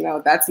Blink.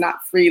 That's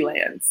not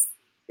freelance.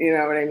 You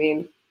know what I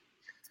mean?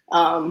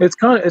 It's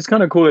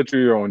kind of cool that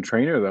you're your own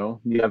trainer,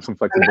 though. You have some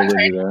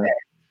flexibility there.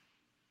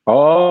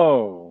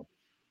 Oh,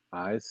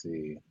 I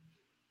see.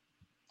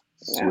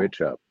 Switch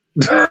up.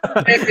 I'll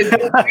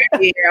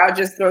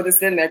just throw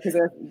this in there because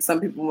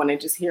some people want to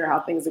just hear how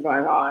things are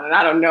going on, and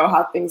I don't know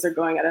how things are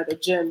going at other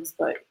gyms,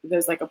 but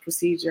there's a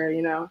procedure,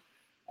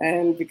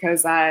 and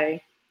because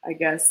I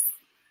guess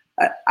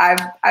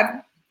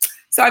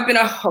I've been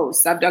a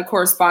host. I've done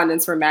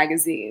correspondence for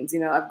magazines.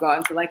 I've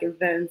gone to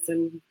events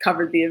and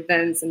covered the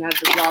events and had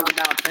to blog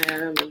about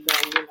them, and then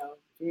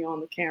be on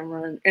the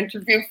camera and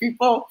interview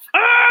people.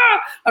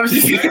 I was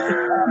just because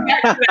I've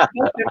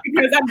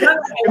done that.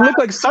 You look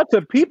like such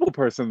a people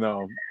person,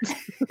 though.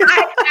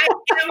 I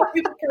am a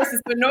people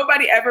person, but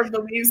nobody ever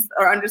believes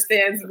or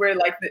understands where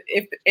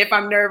if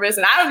I'm nervous,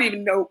 and I don't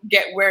even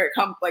get where it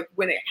comes,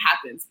 when it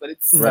happens. But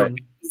it's so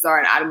bizarre,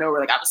 and out of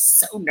nowhere, I was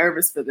so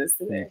nervous for this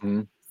today.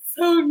 Mm-hmm.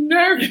 So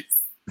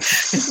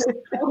nervous.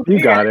 You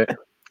got it.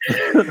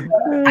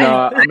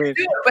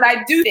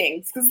 I do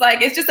things because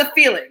it's just a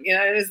feeling,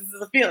 it's just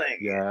a feeling.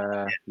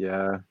 Yeah.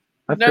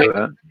 I feel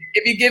that.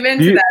 If you give in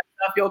to that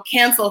stuff, you'll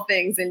cancel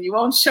things and you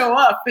won't show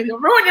up and you'll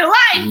ruin your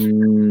life.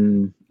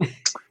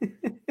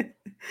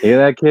 Hear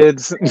that,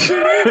 kids?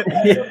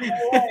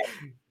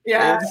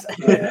 Yeah.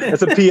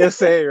 That's a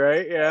PSA,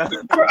 right? Yeah.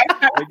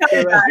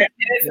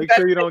 Make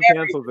sure you don't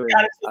cancel things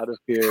out of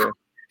fear.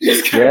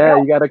 Yeah,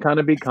 you got to kind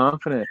of be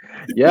confident.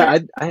 Yeah,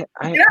 I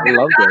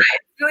love this.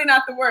 It's really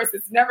not the worst.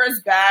 It's never as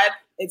bad.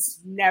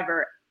 It's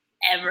never,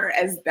 ever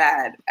as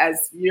bad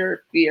as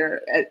your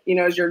fear. As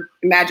your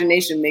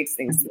imagination makes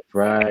things.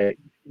 Right.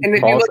 And if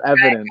false you look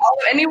evidence.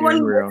 Back,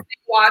 anyone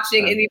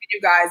watching, any of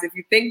you guys, if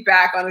you think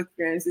back on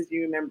experiences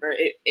you remember,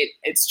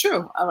 it's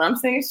true. I'm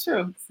saying it's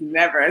true. It's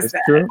never as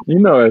bad. True.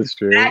 It's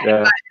true.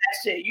 That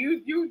shit.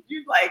 You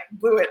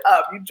blew it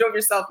up. You drove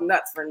yourself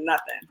nuts for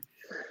nothing.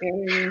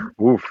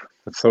 Oof,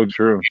 that's so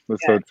true.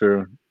 That's so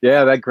true.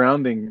 Yeah, that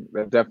grounding,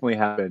 that definitely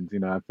happens.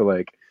 I feel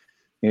like,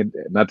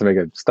 not to make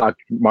a stock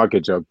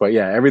market joke, but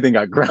yeah, everything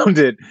got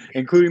grounded,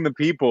 including the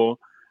people,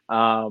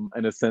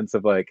 in a sense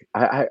of I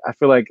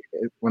feel like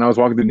when I was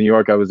walking through New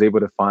York, I was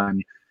able to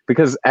find,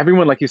 because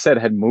everyone, like you said,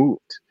 had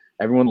moved.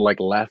 Everyone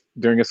left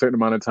during a certain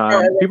amount of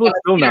time. People are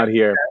still not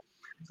here.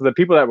 So the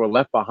people that were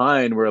left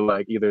behind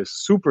were either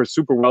super,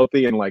 super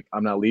wealthy and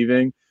I'm not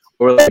leaving,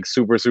 or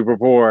super, super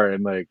poor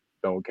and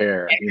don't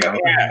care,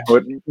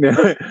 But,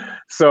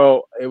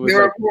 so it was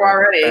that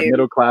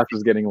middle class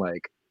was getting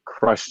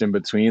crushed in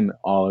between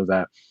all of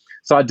that.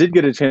 So I did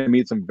get a chance to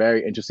meet some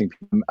very interesting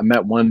people. I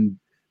met one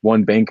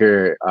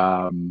banker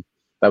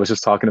that was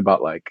just talking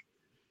about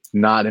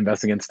not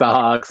investing in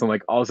stocks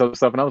and all this other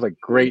stuff, and I was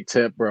great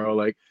tip,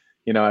 bro, at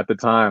the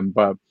time.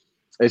 But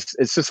it's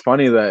just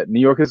funny that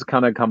New York has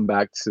kind of come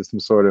back to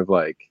some sort of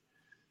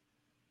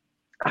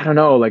I don't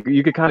know,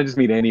 you could kind of just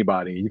meet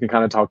anybody. You can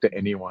kind of talk to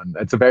anyone.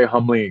 It's a very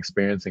humbling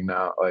experiencing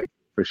now,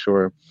 for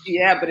sure.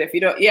 Yeah, but if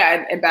you don't,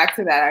 and back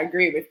to that, I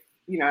agree with,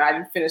 I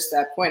didn't finish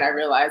that point. I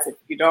realized if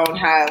you don't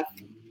have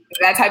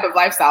That type of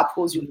lifestyle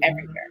pulls you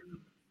everywhere.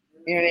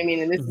 You know what I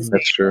mean? And this is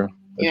That's true.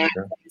 You know,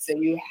 so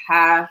you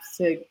have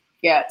to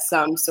get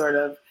some sort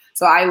of.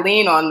 So I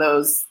lean on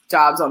those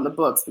jobs on the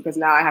books because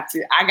now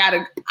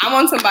I'm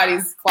on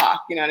somebody's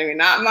clock. You know what I mean?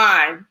 Not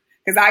mine,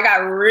 because I got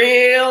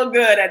real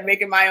good at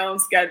making my own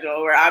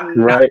schedule where I'm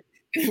not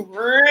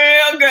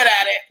real good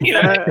at it. You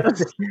know,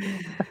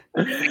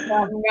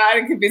 I'm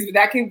not confused, but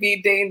that can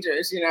be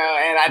dangerous. You know,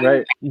 and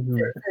I think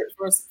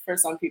for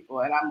some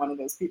people, and I'm one of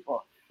those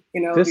people.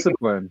 You know,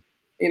 discipline.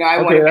 Because, you know,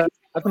 I want to.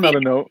 That's another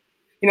note.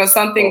 You know,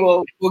 something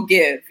will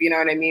give, you know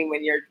what I mean?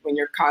 When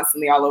you're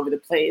constantly all over the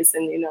place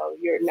and, you know,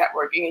 you're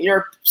networking and you're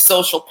a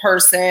social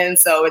person.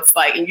 So it's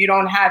like, and you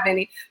don't have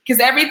because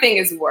everything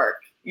is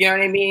work. You know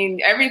what I mean?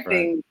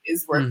 Everything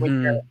is work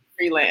when you're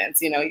freelance.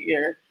 You know,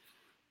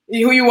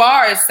 who you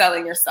are is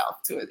selling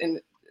yourself to it. And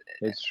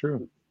it's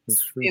true.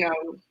 It's true. You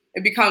know,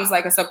 it becomes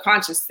like a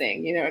subconscious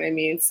thing. You know what I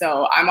mean?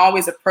 So I'm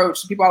always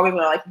approached. People always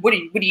are like, what do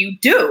you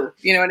do?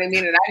 You know what I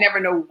mean? And I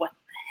never know what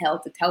the hell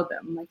to tell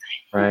them. I'm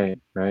like,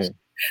 right.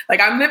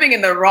 Like I'm living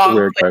in the wrong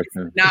place,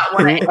 question. not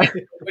when I what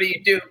do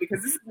you do?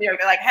 Because this is New York.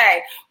 They're like,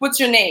 hey, what's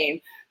your name?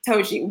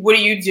 Tochi, what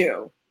do you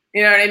do?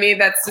 You know what I mean?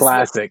 That's just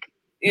classic.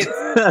 Like,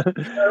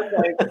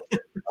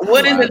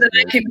 what is it that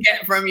I can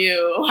get from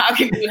you? How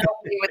can you help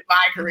me with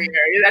my career?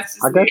 That's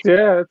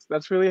just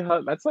that's really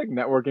how. That's like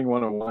networking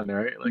 101,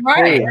 right? Like,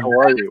 right. Hey, how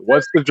are you?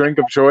 What's the drink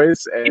of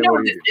choice? And you know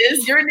what this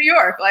is? You're in New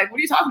York. Like, what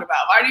are you talking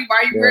about? Why are you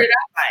weirded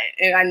out by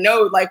it? And I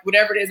know, like,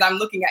 whatever it is I'm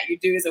looking at you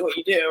do isn't what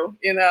you do.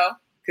 You know.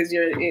 Because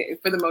you're,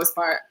 for the most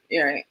part,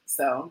 right.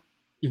 So,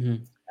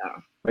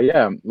 But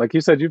yeah, like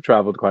you said, you've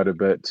traveled quite a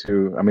bit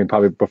too. I mean,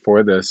 probably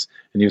before this,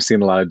 and you've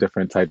seen a lot of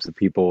different types of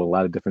people, a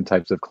lot of different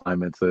types of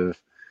climates of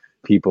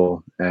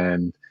people.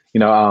 And, you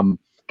know,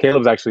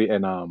 Caleb's actually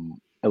in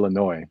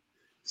Illinois.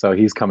 So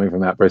he's coming from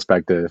that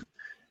perspective.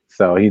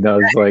 So he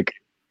knows like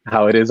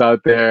how it is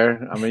out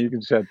there. I mean, you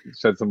can shed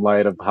some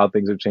light of how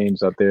things have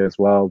changed out there as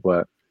well.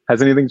 But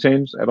has anything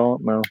changed at all?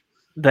 No.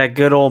 That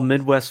good old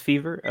Midwest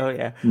fever. Oh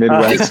yeah,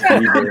 Midwest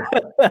fever.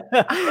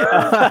 That's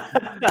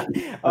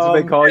what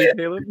they call you,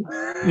 Caleb.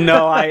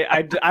 No,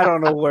 I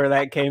don't know where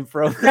that came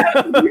from. You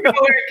know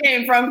where it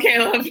came from,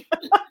 Caleb.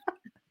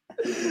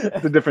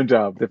 It's a different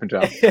job.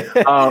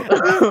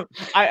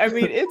 I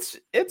mean,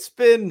 it's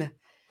been.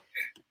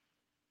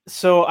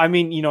 So I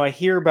mean, you know, I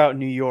hear about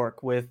New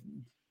York with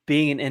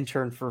being an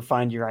intern for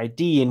Find Your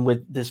ID and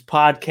with this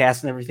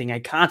podcast and everything.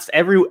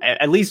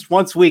 At least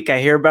once a week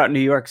I hear about New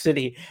York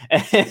City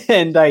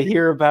and I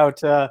hear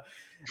about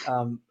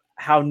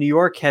how New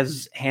York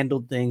has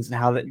handled things and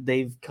how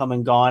they've come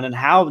and gone and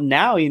how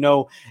now, you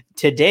know,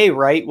 today,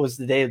 right, was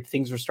the day that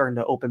things were starting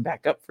to open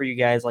back up for you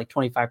guys, like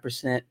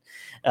 25%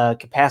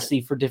 capacity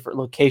for different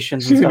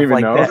locations and stuff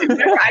like that.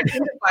 I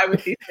identify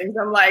with these things.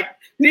 I'm like,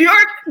 New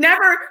York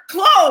never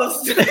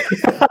closed.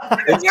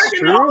 It's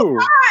true.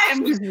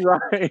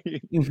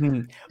 Right.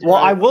 Well,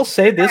 I will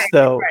say this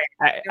though.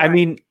 Right. I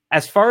mean,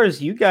 as far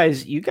as you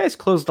guys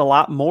closed a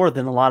lot more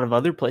than a lot of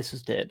other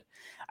places did.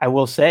 I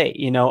will say,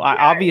 you know,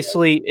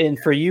 obviously, and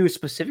for you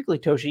specifically,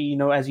 Tochi, you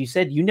know, as you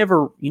said, you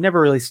never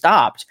really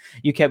stopped.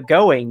 You kept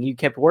going, you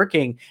kept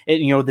working, and,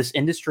 you know, this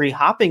industry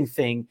hopping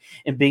thing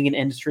and being an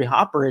industry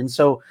hopper. And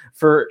so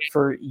for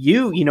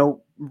you, you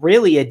know,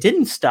 really, it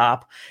didn't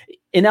stop.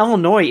 In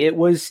Illinois, it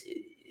was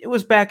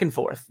back and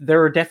forth. There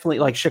were definitely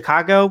like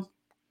Chicago,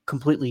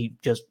 completely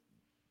just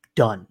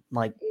done.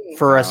 Like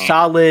for a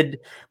solid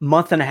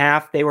month and a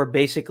half, they were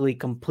basically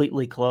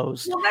completely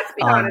closed. Well, let's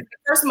be honest. The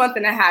first month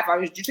and a half,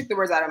 you took the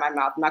words out of my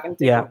mouth. I'm not going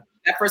to take it.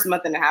 That first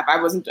month and a half, I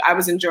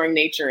was enjoying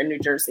nature in New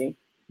Jersey.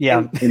 Yeah,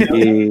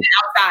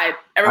 outside.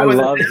 Everyone was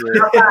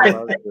outside.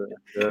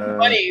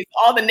 Buddies,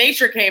 all the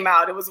nature came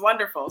out. It was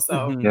wonderful.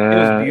 So it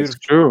was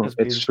beautiful.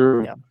 It's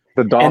true. Yeah.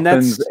 The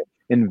dolphins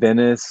in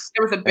Venice.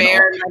 There was a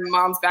bear in my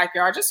mom's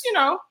backyard. Just, you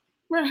know.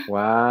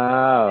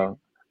 Wow.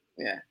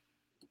 Yeah.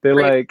 They're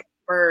great like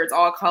birds,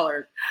 all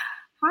colored.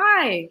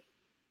 Hi.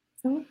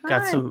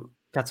 Got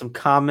some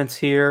comments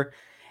here.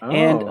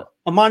 And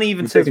Amani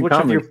even says, which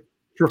of your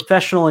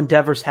professional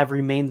endeavors have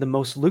remained the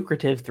most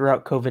lucrative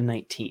throughout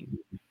COVID-19?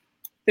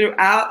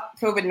 Throughout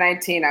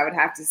COVID-19, I would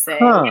have to say,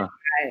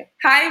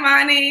 hi,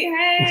 Mani.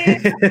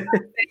 Hey,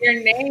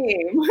 your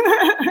name.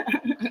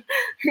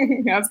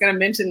 I was going to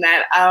mention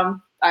that.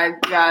 I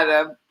got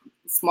a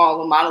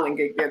small modeling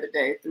gig the other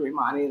day through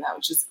Imani. That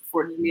was just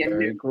afforded me a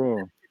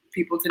new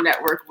people to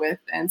network with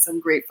and some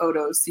great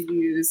photos to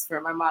use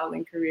for my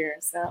modeling career.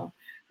 So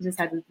I just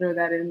had to throw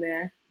that in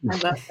there. I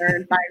love her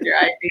and Find Your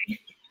ID.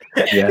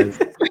 Yes.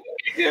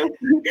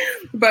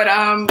 But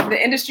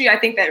the industry, I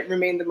think that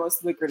remained the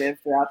most lucrative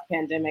throughout the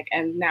pandemic,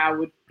 and now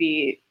would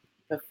be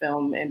the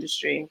film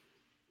industry.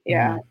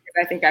 Yeah,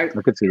 I think I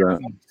could see that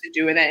to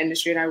do in that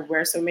industry, and I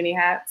wear so many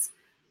hats.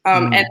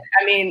 And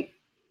I mean,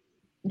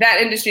 that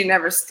industry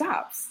never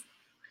stops.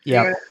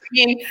 Yeah,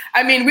 you know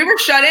I mean, we were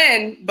shut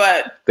in,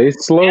 but they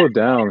slowed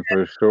down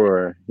for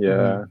sure.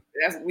 Yeah,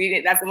 that's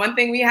the one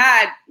thing we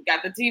had. We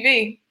got the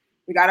TV,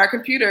 we got our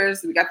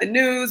computers, we got the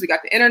news, we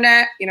got the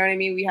internet. You know what I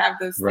mean? We have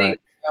those things.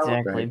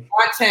 Exactly.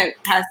 Content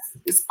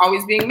is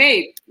always being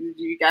made.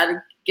 You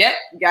gotta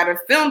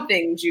film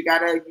things. You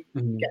gotta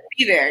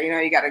be there.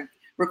 You gotta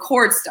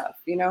record stuff.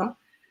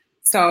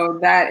 So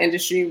that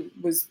industry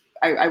was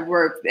I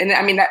worked, and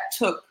I mean that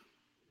took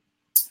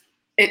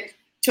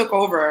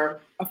over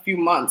a few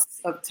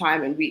months of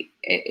time, and it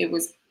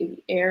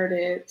aired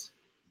it.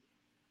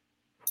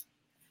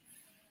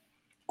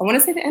 I want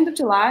to say the end of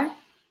July.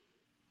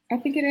 I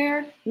think it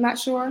aired. I'm not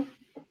sure.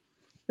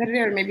 That it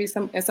aired maybe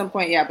at some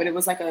point, yeah. But it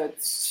was like a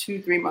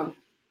 2-3 month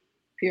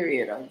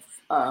period of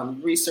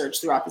research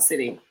throughout the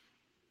city.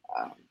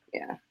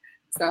 Yeah.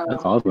 So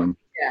that's awesome.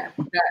 Yeah,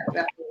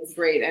 that was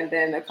great. And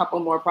then a couple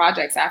more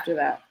projects after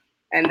that.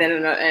 And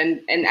then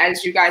and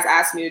as you guys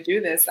asked me to do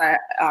this, I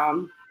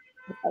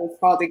was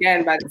called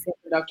again by the same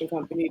production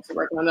company to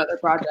work on another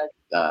project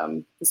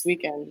this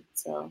weekend.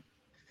 So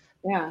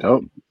yeah.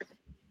 Dope.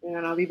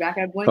 And I'll be back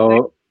at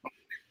Blink.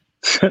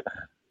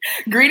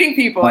 Greeting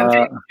people and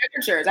taking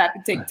temperatures. I have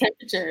to take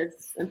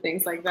temperatures and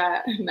things like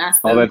that. And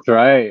ask them. Oh, that's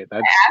right.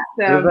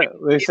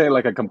 They say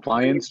like a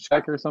compliance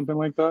check or something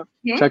like that.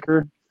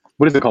 Checker.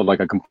 What is it called? Like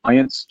a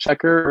compliance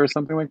checker or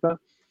something like that?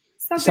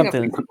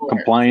 Something.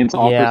 Compliance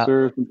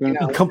officer.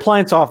 Yeah.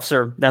 Compliance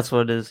officer. That's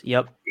what it is.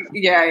 Yep.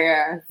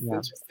 Yeah. It's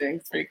interesting.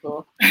 It's pretty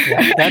cool.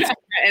 Yeah, that's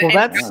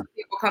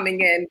people coming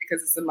in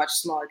because it's a much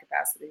smaller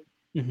capacity.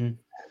 Mm-hmm.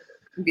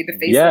 Be the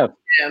face of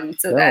them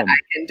so that I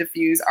can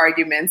diffuse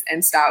arguments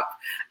and stop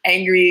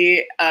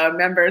angry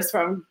members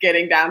from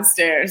getting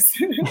downstairs.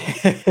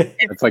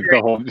 It's like your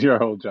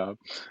whole job.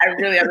 I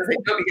really have to say,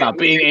 stop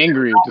being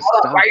angry. Just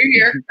stop. Why are you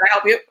here? Can I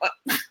help you?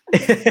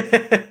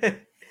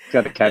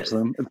 Got to catch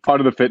them. It's part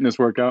of the fitness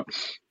workout.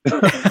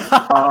 But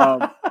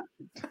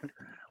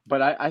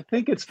I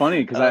think it's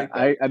funny because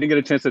I didn't get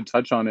a chance to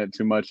touch on it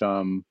too much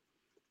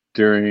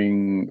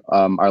during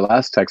our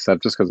last tech step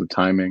just because of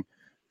timing.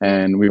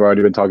 And we've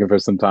already been talking for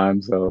some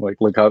time, so like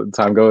look how the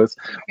time goes.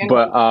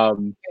 But I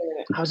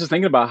was just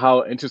thinking about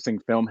how interesting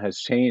film has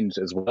changed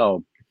as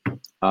well.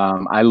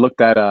 I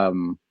looked at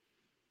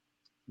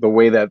the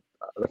way that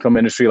the film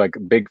industry, like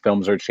big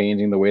films, are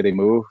changing the way they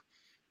move.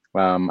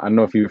 I don't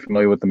know if you're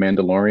familiar with The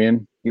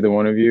Mandalorian, either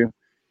one of you.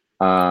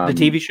 The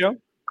TV show?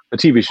 The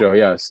TV show,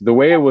 yes. The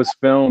way it was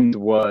filmed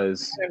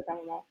was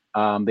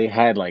they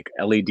had like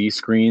LED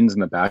screens in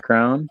the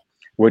background,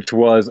 which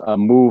was a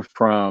move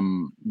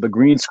from the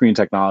green screen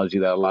technology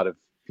that a lot of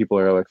people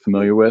are like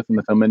familiar with in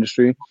the film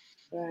industry,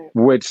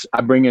 which I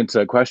bring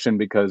into question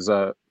because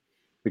of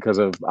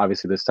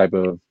obviously this type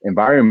of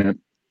environment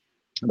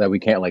that we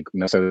can't like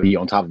necessarily be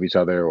on top of each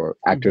other, or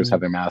actors have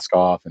their mask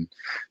off, and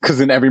because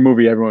in every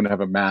movie everyone would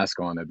have a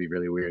mask on, that'd be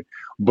really weird.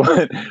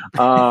 But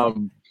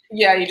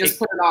yeah, you just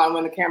put it on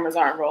when the cameras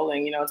aren't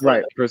rolling, It's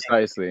right,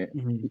 precisely.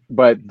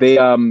 But they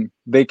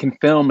can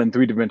film in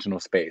 3-dimensional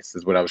space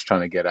is what I was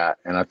trying to get at.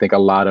 And I think a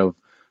lot of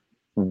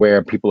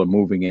where people are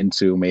moving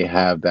into may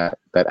have that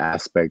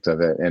aspect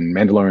of it. And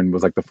Mandalorian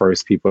was like the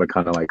first people to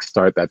kind of like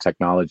start that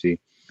technology.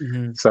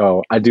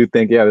 So I do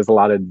think, there's a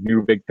lot of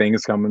new big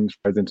things coming as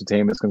far as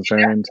entertainment is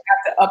concerned. You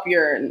have to up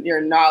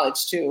your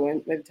knowledge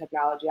too with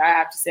technology. I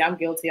have to say I'm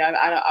guilty.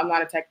 I'm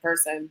not a tech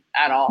person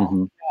at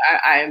all.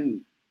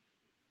 I'm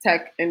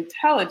tech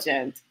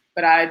intelligent,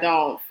 but I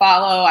don't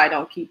follow, I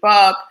don't keep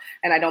up,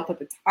 and I don't put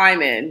the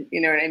time in. You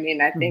know what I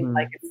mean? I think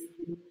like it's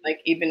like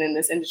even in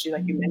this industry,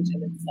 like you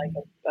mentioned, it's like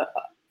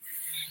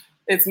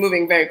it's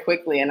moving very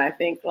quickly, and I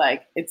think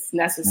like it's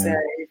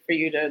necessary for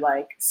you to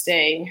like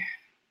stay,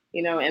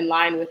 in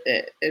line with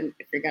it, if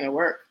you're gonna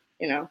work,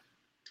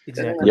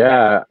 Exactly.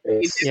 Yeah.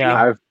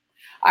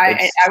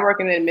 I work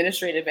in the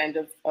administrative end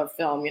of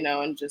film,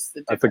 and just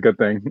that's a good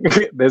thing.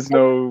 There's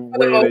no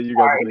way that you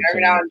guys can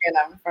every now and again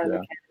I'm in front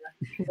of the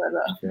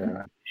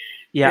camera.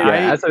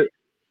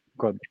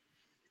 Go ahead.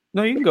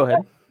 No, you can go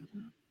ahead.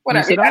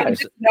 Whatever.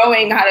 Just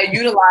knowing how to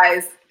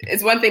utilize,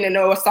 it's one thing to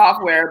know a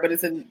software, but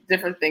it's a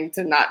different thing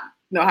to not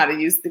know how to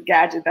use the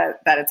gadget that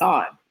it's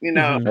on.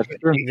 That's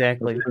true.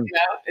 Exactly.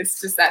 It's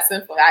just that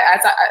simple.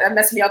 That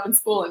messed me up in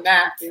school in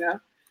math.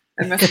 It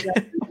messed me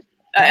up.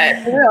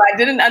 I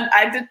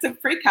did the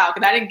pre-calc,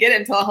 and I didn't get it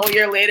until a whole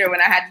year later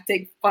when I had to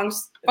take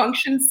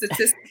function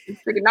statistics and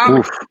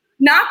trigonometry.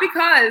 Not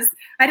because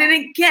I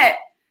didn't get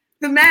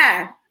the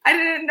math. I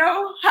didn't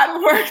know how to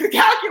work the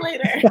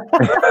calculator.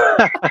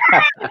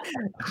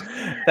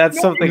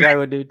 That's something I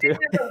would do too.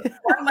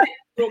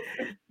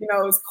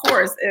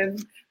 Course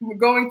and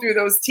going through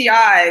those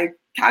TI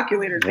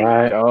calculator things.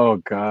 Right. Oh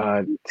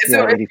God. TI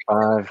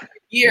 85.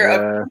 Year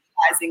of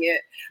utilizing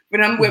it.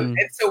 But I'm with,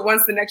 and so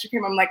once the next year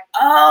came, I'm like,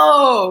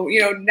 oh,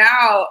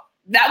 now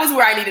that was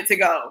where I needed to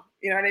go.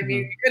 You know what I mean?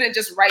 You couldn't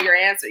just write your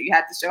answer. You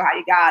had to show how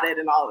you got it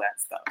and all of that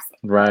stuff. So.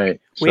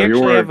 Right. We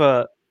actually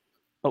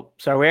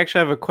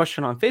have a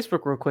question on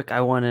Facebook real quick. I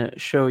want to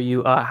show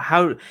you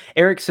how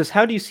Eric says,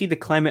 how do you see the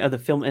climate of the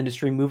film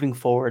industry moving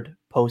forward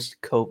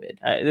post-COVID?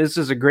 This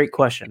is a great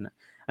question.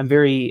 I'm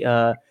very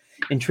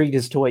intrigued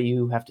as to what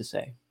you have to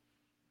say.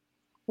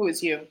 Who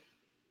is you?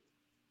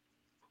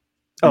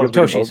 Oh,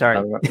 Tochi, sorry.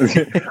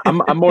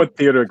 I'm more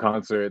theater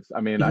concerts. I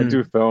mean, I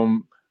do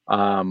film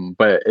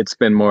But it's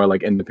been more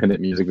like independent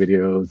music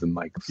videos and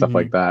like stuff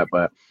like that,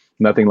 but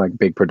nothing like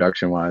big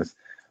production wise.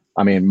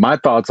 I mean, my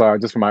thoughts are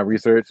just from my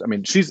research. I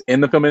mean, she's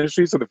in the film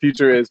industry, so the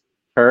future is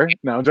her.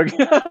 No, I'm joking.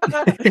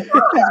 She's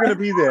gonna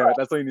be there.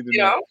 That's all you need to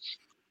know.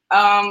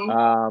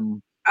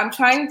 I'm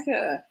trying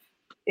to,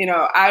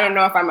 I don't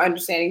know if I'm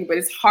understanding, but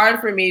it's hard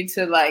for me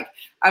to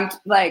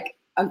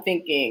I'm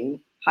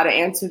thinking how to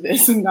answer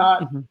this and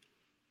not.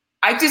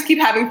 I just keep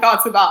having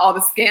thoughts about all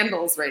the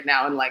scandals right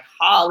now in like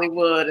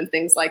Hollywood and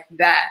things like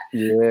that.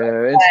 Yeah,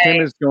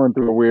 entertainment's going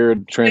through a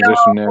weird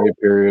transitionary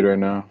period right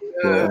now.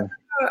 Yeah.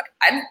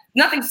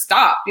 Nothing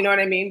stopped, you know what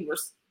I mean?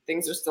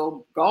 Things are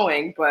still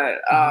going,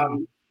 but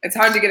it's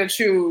hard to get a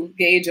true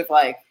gauge of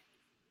like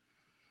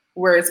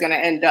where it's going to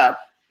end up,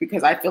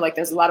 because I feel like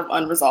there's a lot of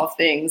unresolved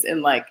things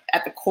in like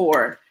at the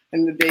core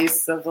and the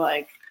base of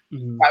like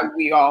why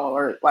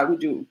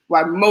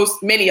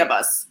many of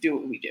us do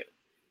what we do.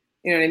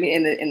 You know what I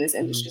mean? In this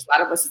industry, a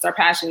lot of us, it's our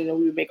passion.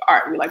 We make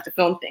art. We like to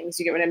film things.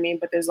 You get what I mean?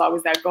 But there's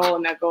always that goal,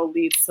 and that goal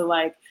leads to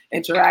like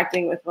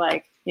interacting with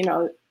like,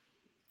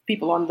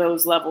 people on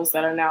those levels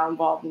that are now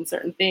involved in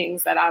certain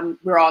things that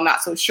we're all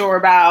not so sure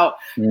about.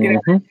 You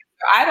know,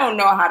 I don't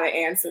know how to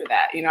answer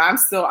that.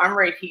 I'm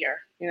right here.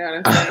 You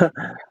know what I'm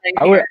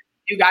saying?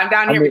 I'm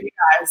down here with you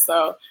guys.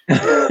 So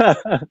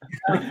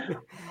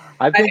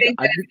I think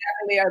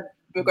that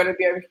we're going to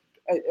be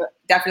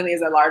definitely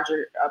is a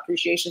larger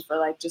appreciation for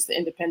like just the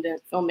independent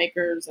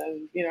filmmakers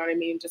and you know what I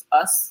mean, just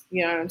us,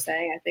 you know what I'm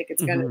saying? I think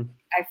it's gonna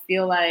I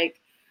feel like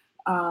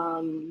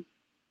I'm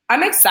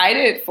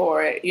excited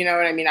for it, you know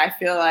what I mean? I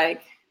feel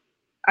like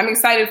I'm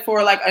excited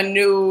for like a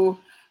new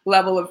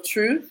level of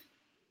truth.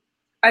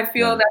 I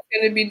feel that's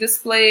going to be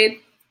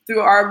displayed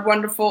through our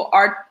wonderful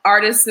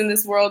artists in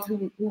this world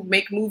who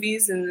make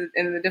movies and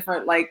the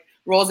different like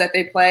roles that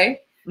they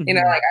play.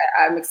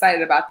 I'm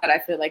excited about that. I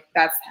feel like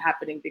that's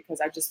happening because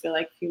I just feel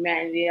like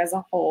humanity as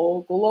a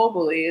whole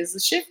globally is a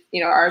shift.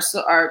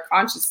 Our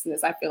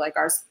consciousness, I feel like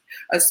our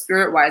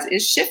spirit wise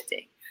is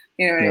shifting.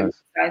 You know what I mean?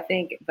 I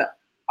think the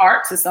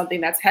arts is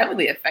something that's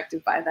heavily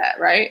affected by that,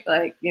 right?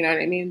 Like, you know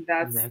what I mean?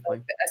 That's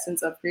like the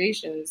essence of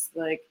creation is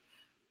like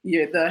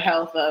the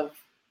health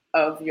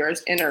of your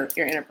inner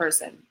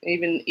person.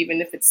 Even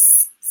if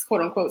it's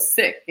quote unquote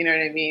sick, you know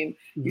what I mean?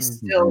 You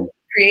still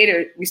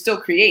we still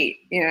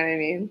create, you know what I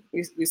mean?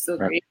 We still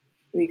create.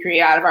 We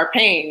create out of our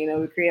pain,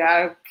 we create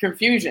out of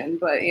confusion,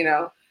 but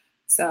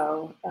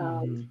so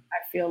I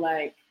feel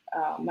like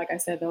I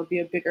said, there'll be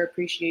a bigger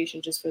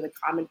appreciation just for the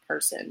common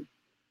person,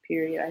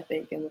 period, I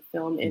think, in the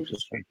film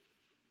industry.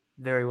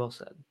 Very well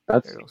said.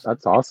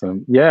 That's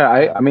awesome. Yeah,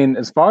 I mean,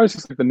 as far as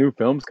just like the new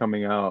films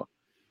coming out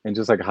and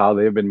just like how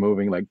they've been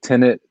moving, like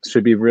Tenet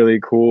should be really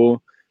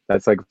cool.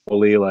 That's like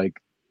fully like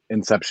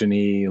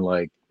Inception-y,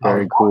 like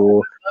very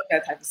cool. I love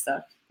that type of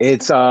stuff.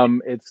 It's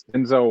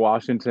Denzel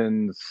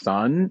Washington's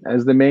son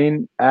as the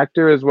main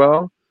actor as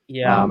well.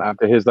 Yeah.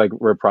 After his like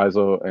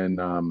reprisal and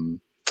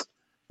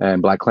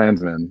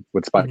BlacKkKlansman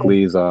with Spike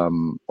Lee's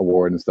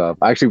award and stuff.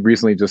 I actually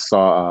recently just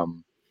saw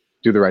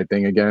Do the Right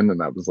Thing again,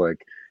 and that was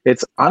like,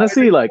 it's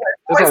honestly like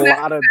there's a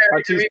lot of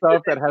touchy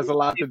stuff that has a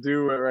lot to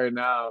do with right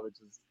now, which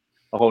is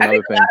a whole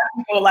other thing. A lot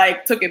of people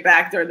like took it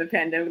back during the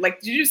pandemic. Like,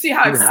 did you see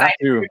how excited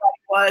everybody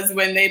was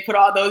when they put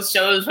all those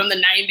shows from the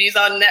 90s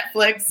on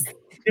Netflix?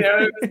 It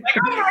was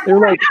like, they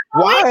were like,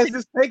 why is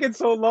this taking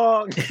so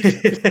long?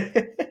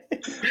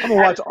 I'm gonna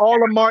watch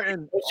all of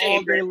Martin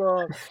all day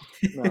long.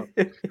 No.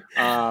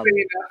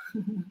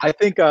 I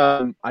think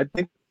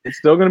it's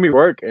still gonna be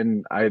work,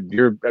 and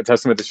you're a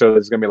testament to show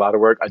there's gonna be a lot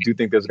of work. I do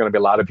think there's gonna be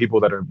a lot of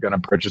people that are gonna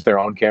purchase their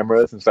own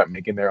cameras and start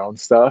making their own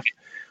stuff.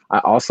 I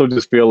also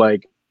just feel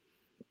like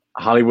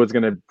Hollywood's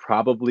gonna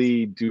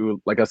probably do,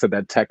 like I said,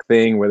 that tech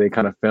thing where they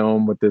kind of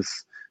film with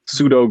this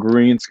pseudo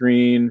green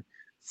screen.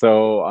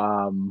 So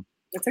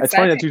it's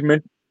funny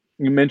that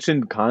you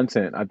mentioned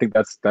content. I think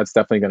that's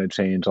definitely going to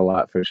change a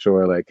lot for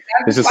sure. Like,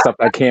 there's just stuff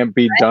that can't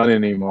be done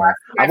anymore.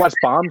 I watched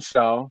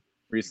Bombshell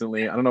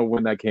recently. I don't know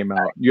when that came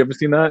out. You ever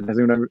seen that? Has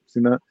anyone ever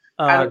seen that?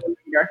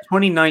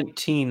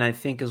 2019, I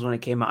think, is when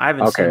it came out. I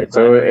haven't seen it.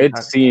 So it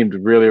seemed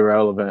really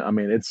relevant. I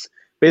mean, it's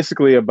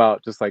basically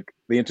about just like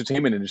the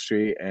entertainment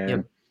industry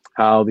and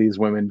how these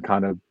women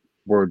kind of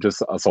were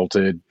just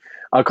assaulted,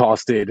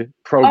 accosted,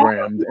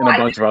 programmed, and a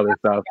bunch of other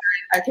stuff.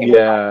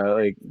 Yeah,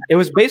 like it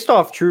was based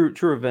off true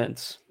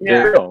events.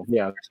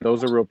 Yeah,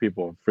 those are real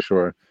people for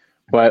sure.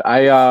 But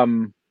I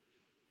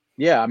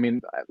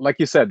mean, like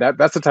you said,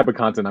 that's the type of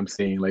content I'm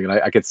seeing. Like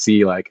I could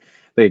see like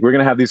we're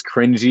gonna have these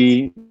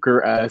cringy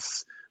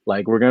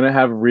like we're gonna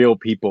have real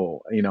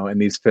people, in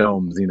these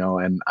films,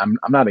 and I'm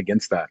not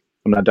against that.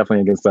 I'm not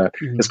definitely against that.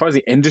 As far as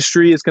the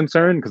industry is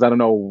concerned, because I don't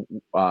know,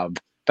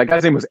 that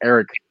guy's name was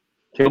Eric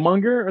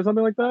Killmonger or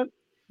something like that.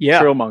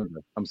 Yeah.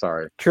 Trillmonger. I'm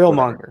sorry.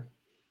 Trillmonger.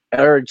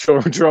 Eric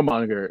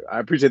Trillmonger. I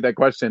appreciate that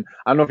question.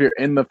 I don't know if you're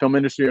in the film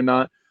industry or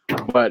not,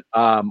 but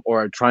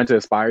or trying to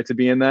aspire to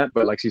be in that.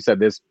 But like she said,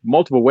 there's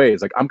multiple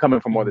ways. Like I'm coming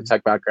from more the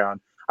tech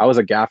background. I was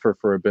a gaffer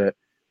for a bit.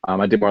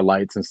 I did more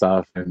lights and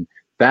stuff, and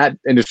that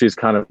industry is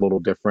kind of a little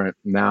different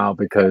now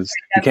because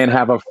you can't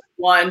have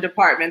one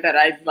department that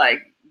I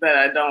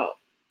don't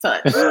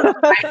touch.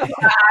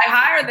 I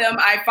hire them,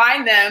 I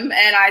find them,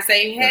 and I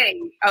say, hey,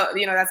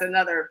 that's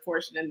another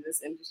portion in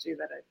this industry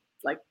that I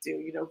like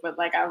to do, but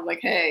like I'm like,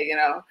 hey,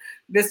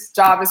 this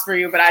job is for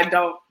you, but I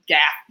don't gap.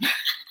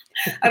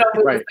 I don't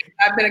move. Right.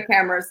 I've been a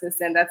camera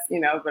assistant. That's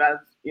but I've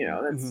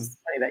that's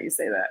funny that you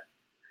say that.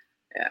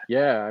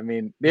 Yeah. I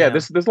mean,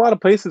 there's a lot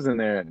of places in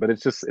there, but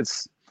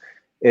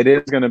it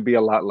is going to be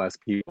a lot less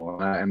people,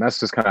 and that's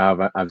just kind of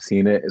how I've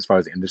seen it as far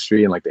as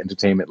industry and like the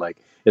entertainment. Like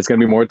it's going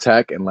to be more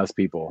tech and less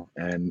people,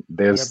 and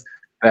there's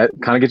that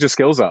kind of get your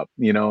skills up,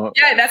 Yeah,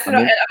 that's what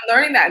I'm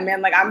learning that,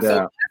 man. Like I'm so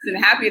blessed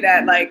and happy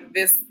that like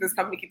this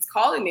company keeps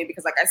calling me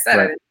because, like I said,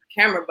 I didn't have a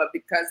camera, but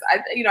because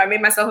I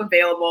made myself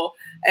available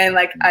and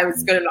like I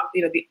was good at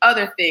the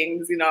other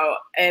things,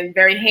 and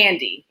very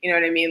handy. You know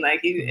what I mean?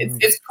 Like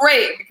it's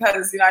great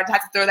because I had to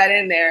throw that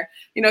in there.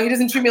 He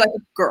doesn't treat me like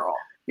a girl.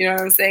 You know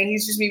what I'm saying?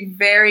 He's just me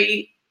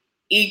very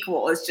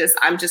equal. It's just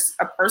I'm just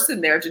a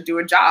person there to do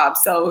a job.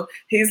 So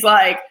he's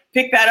like,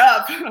 pick that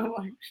up. And I'm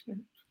like,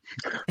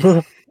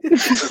 I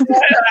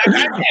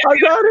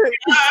got it.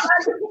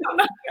 I'm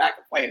not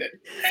complaining.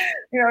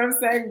 You know what I'm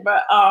saying?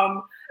 But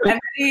and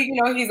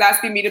he's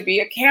asking me to be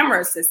a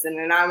camera assistant,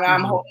 and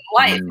I'm holding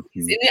light.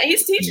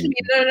 He's teaching me.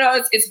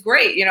 No, it's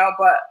great.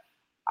 But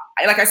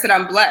like I said,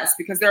 I'm blessed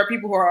because there are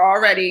people who are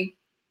already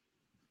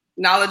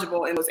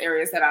knowledgeable in those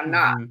areas that I'm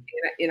not,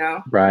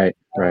 Right.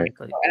 And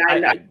I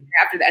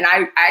after that, and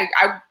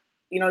I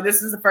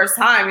this is the first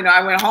time,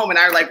 I went home and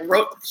I like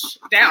wrote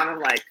down. I'm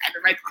like, I had to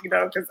write,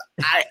 because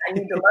I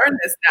need to learn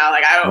this now.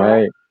 Like I don't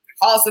know,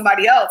 call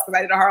somebody else because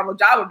I did a horrible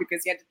job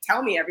because he had to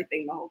tell me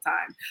everything the whole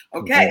time.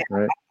 Okay,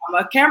 I'm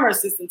a camera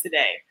assistant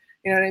today.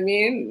 You know what I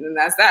mean? And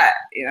that's that.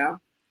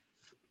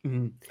 So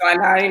I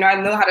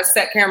know how to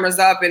set cameras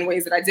up in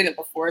ways that I didn't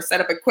before. Set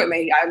up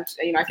equipment.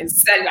 I can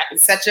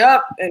set you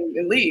up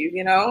and leave.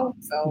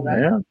 So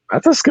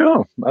that's a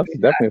skill. That's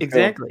definitely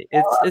exactly.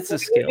 It's a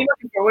skill.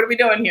 What are we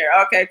doing here?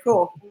 Okay,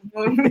 cool.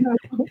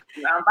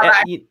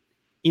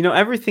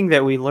 Everything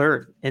that we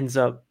learn ends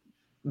up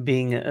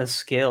being a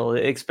skill,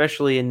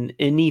 especially in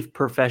any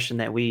profession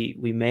that we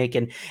make.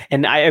 And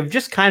I've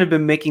just kind of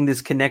been making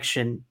this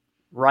connection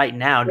right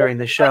now during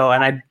the show,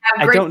 and I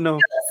don't know,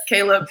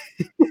 Caleb.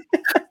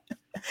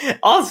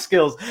 All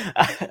skills.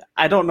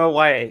 I don't know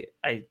why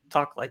I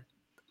talk like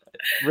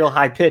real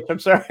high pitch. I'm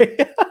sorry.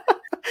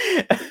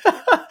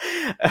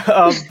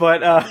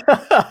 But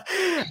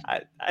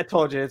I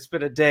told you it's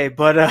been a day.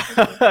 But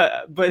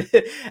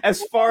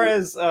as far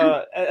as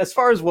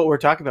what we're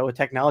talking about with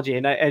technology,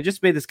 and I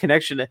just made this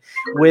connection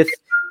with,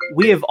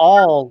 we have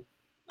all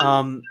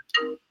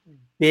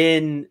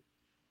been.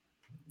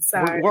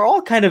 Sorry. We're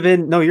all kind of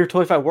in. No, you're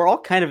totally fine. We're all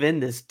kind of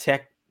in this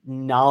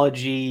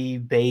technology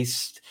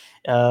based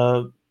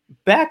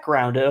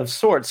background of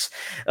sorts,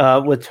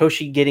 with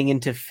Tochi getting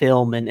into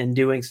film and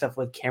doing stuff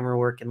with camera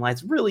work and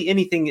lights, really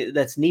anything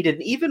that's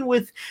needed, even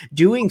with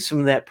doing some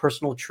of that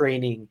personal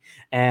training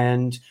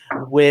and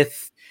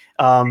with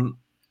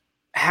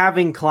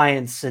having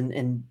clients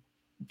and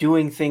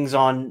doing things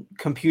on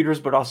computers,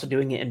 but also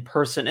doing it in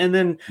person. And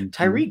then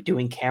Tyreek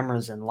doing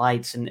cameras and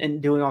lights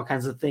and doing all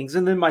kinds of things.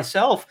 And then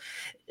myself,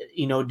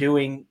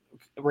 doing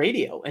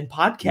radio and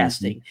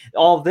podcasting,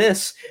 all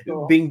this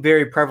being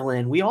very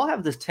prevalent. We all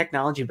have this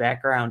technology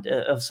background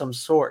of some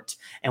sort,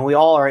 and we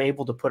all are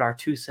able to put our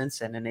 2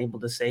 cents in and able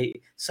to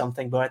say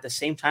something. But at the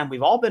same time,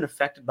 we've all been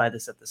affected by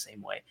this at the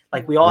same way.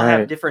 Like we all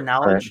have different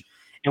knowledge,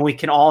 and we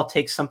can all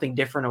take something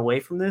different away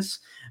from this.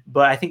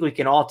 But I think we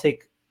can all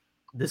take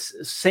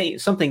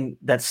something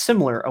that's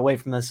similar away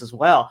from this as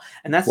well.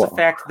 And that's the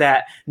fact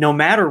that no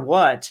matter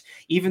what,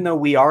 even though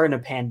we are in a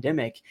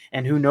pandemic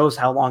and who knows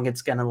how long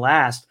it's going to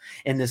last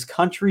in this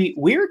country,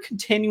 we're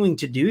continuing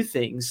to do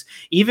things.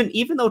 Even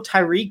though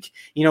Tyreek,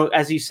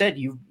 as you said,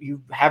 you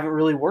haven't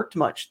really worked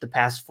much the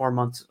past 4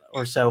 months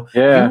or so.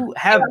 You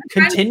have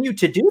continued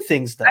to do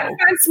things though. I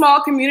find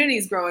small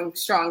communities growing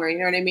stronger. You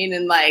know what I mean?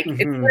 And like,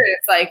 it's weird.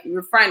 It's like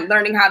we're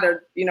learning how to,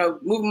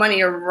 move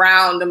money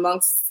around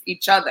amongst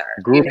each other.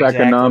 Group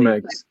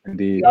economics,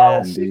 indeed.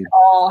 We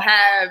all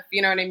have,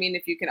 you know what I mean?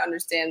 If you can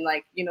understand,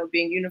 like,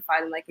 being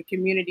unified and like a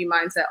community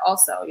mindset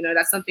also,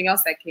 that's something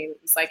else that came.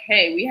 It's like,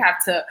 hey, we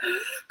have to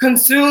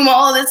consume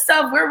all this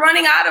stuff. We're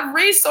running out of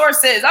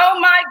resources. Oh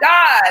my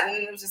God.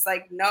 And it was just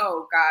like,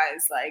 no,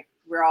 guys, like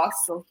we're all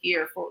still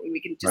here we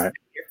can just be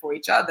here for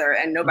each other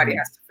and nobody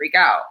has to freak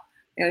out.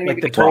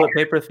 Like the toilet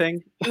paper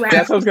thing?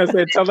 That's what I was going to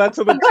say. Tell that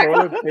to the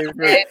toilet paper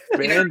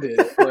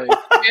bandits.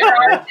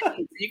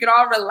 You can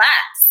all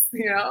relax,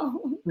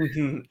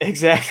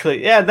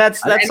 Exactly. Yeah,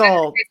 that's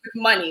all.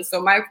 Money.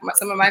 So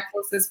some of my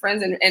closest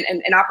friends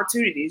and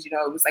opportunities, it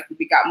was like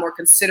we got more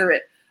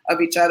considerate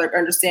of each other,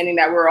 understanding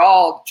that we're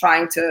all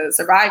trying to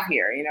survive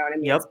here. You know what I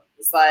mean? Yep.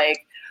 It's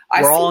like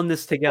we're all in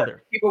this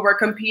together. People were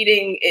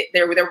competing.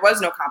 There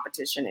was no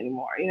competition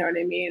anymore. You know what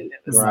I mean?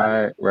 It was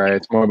right.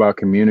 It's more about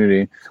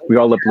community. We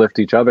all uplift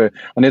each other,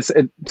 and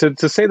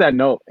to say that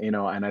note,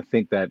 and I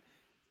think that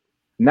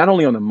not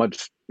only on the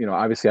much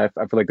obviously I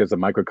feel like there's a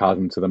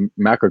microcosm to the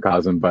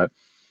macrocosm, but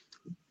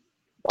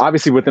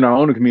obviously within our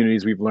own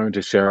communities, we've learned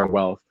to share our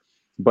wealth,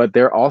 but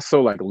they're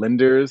also like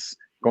lenders,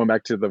 going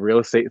back to the real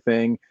estate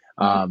thing,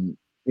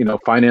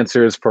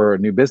 financiers for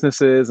new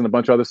businesses and a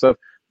bunch of other stuff.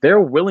 They're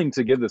willing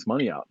to give this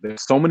money out.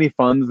 There's so many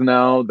funds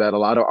now that a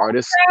lot of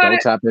artists don't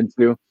tap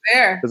into.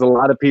 There's a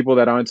lot of people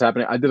that aren't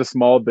tapping. I did a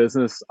small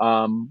business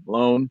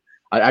loan.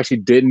 I actually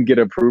didn't get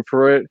approved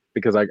for it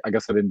because I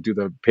guess I didn't do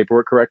the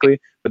paperwork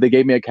correctly, but they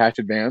gave me a cash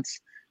advance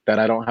that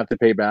I don't have to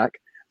pay back.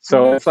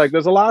 So it's like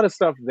there's a lot of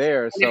stuff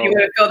there. And so if you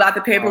would have filled out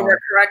the paperwork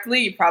correctly,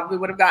 you probably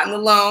would have gotten the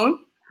loan.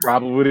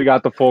 Probably would have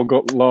got the full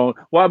loan.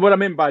 Well, what I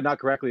mean by not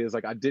correctly is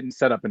like I didn't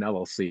set up an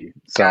LLC.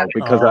 So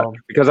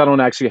because I don't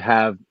actually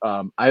have,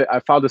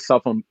 I filed as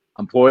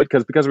self-employed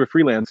because we're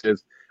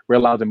freelancers, we're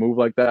allowed to move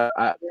like that.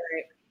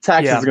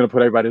 Taxes is going to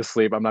put everybody to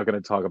sleep. I'm not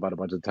going to talk about a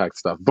bunch of tax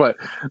stuff, but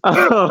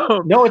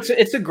no,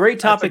 it's a great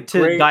topic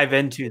to dive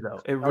into,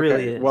 though. It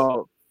really is.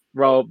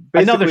 Well,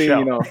 basically,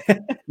 another show.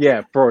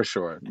 Yeah, for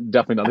sure,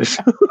 definitely another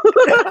show.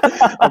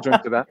 I'll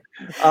drink to that.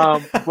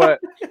 But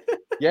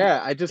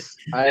yeah, I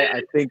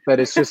think that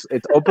it's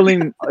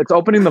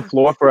opening the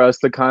floor for us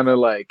to kind of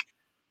like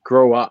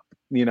grow up,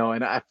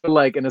 and I feel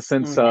like in a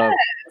sense of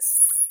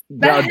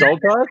the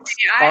adult us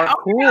are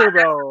cool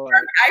though.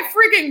 I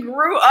freaking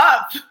grew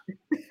up.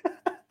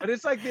 But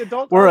it's like the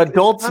adult. We're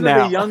adults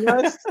now. The young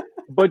us,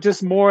 but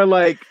just more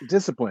like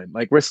disciplined.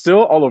 Like we're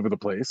still all over the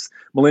place.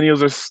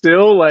 Millennials are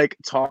still like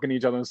talking to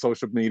each other on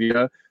social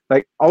media,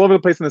 like all over the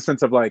place in the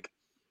sense of like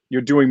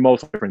you're doing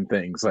multiple different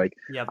things. Like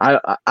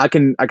I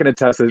can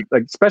attest to,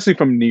 like, especially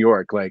from New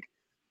York, like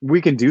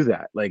we can do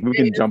that. Like we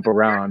can jump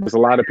around. There's a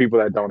lot of people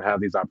that don't have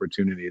these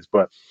opportunities,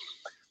 but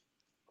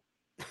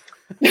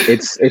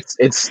it's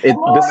this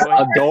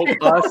adult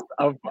us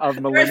of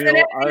millennial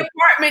us.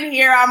 Apartment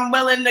here, I'm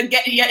willing to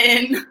get you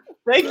in.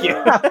 Thank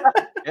you.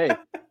 Hey,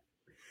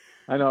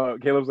 I know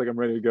Caleb's like, I'm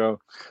ready to go.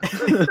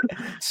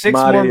 6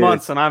 more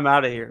months and I'm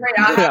out of here.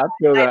 I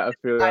feel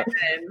that.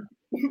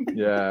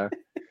 Yeah.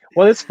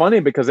 Well, it's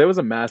funny because there was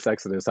a mass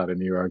exodus out of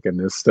New York, and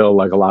there's still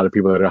like a lot of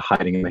people that are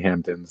hiding in the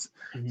Hamptons.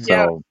 So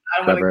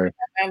I don't want to get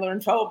my landlord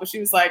in trouble, but she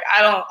was like,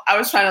 I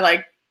was trying to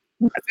like,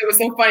 it was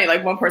so funny.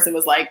 Like one person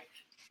was like,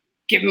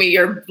 give me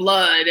your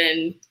blood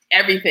and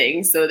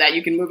everything so that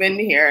you can move in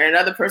here. And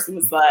another person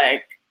was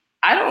like,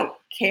 I don't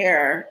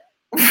care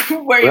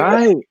where you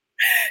work.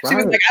 She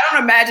was like, I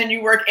don't imagine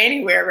you work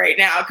anywhere right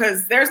now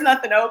because there's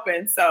nothing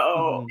open.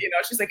 So,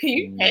 she's like, can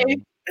you pay?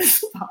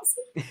 This is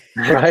awesome.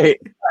 Right.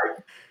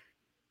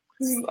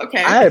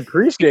 Okay. I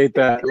appreciate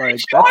that. Like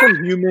that's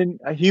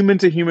a human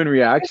to human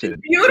reaction.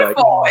 It's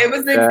beautiful. Like, it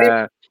was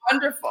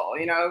wonderful.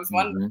 It was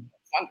wonderful.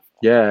 Wonderful.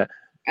 Yeah.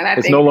 And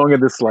it's no longer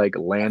this like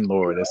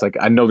landlord. It's like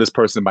I know this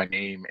person by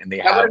name and they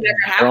have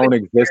their own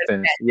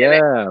existence.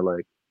 Yeah,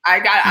 like I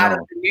got out of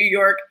the New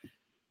York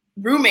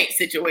roommate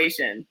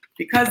situation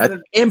because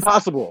of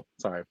impossible.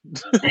 Sorry.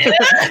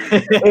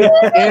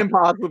 It's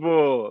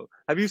impossible.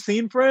 Have you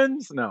seen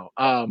Friends? No.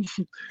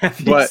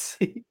 But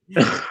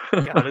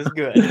God is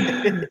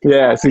good.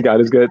 Yeah, see, God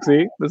is good.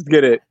 See, let's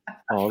get it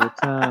all the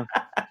time.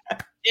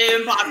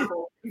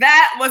 Impossible.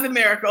 That was a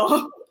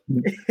miracle.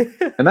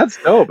 And that's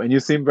dope. And you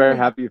seem very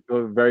happy. You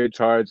feel very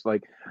charged.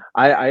 Like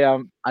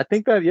I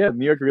think that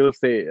New York real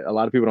estate. A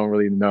lot of people don't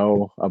really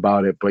know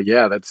about it, but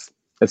yeah,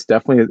 it's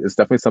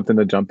definitely something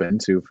to jump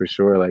into for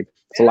sure. Like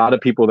it's a lot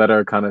of people that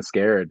are kind of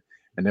scared,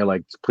 and they're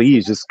like,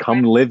 please just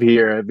come live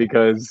here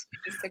because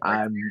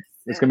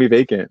it's gonna be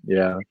vacant.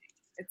 Yeah,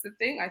 it's a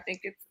thing. I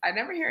think I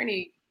never hear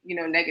any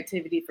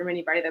negativity from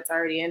anybody that's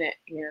already in it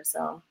here.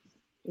 So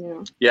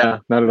yeah,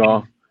 not at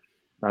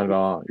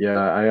all.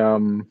 Yeah,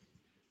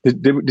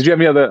 Did you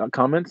have any other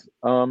comments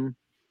from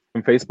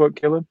Facebook,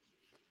 Caleb?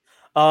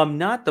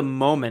 Not the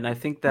moment. I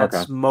think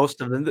that's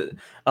most of them.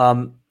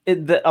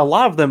 A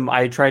lot of them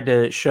I tried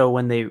to show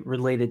when they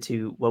related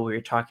to what we were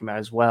talking about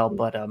as well.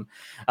 But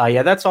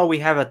that's all we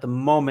have at the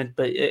moment.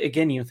 But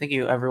again, thank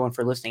you everyone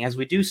for listening. As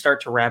we do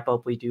start to wrap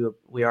up,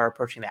 we are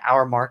approaching the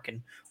hour mark,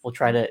 and we'll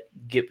try to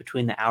get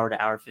between the hour to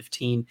hour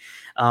 15.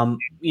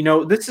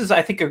 This is,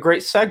 I think, a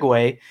great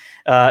segue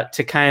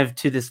to kind of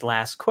to this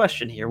last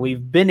question here.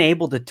 We've been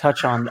able to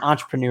touch on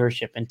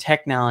entrepreneurship and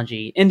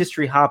technology,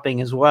 industry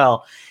hopping as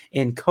well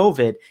in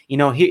COVID.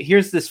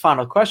 Here's this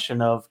final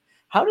question of,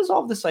 how does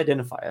all of this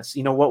identify us?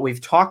 What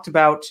we've talked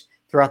about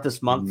throughout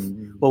this month,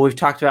 what we've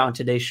talked about on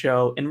today's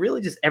show, and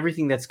really just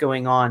everything that's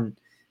going on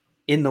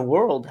in the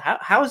world.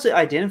 How is it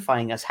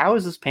identifying us? How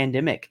is this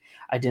pandemic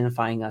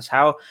identifying us?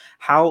 How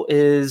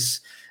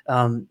is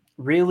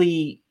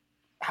really,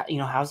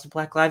 how's the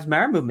Black Lives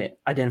Matter movement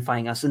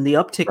identifying us and the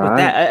uptick with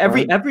that?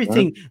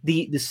 Everything,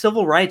 the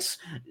civil rights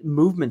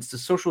movements, the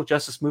social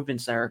justice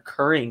movements that are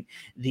occurring,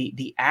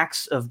 the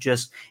acts of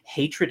just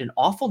hatred and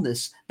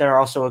awfulness that are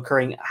also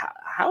occurring.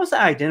 How is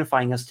that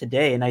identifying us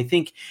today? And I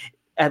think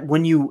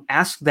when you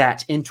ask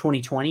that in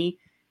 2020,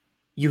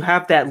 you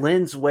have that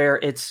lens where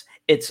it's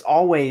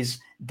always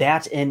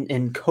that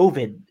in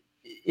COVID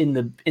in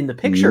the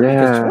picture,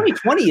 because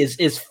 2020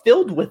 is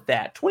filled with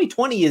that.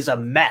 2020 is a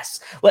mess.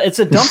 It's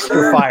a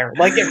dumpster fire.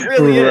 Like, it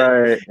really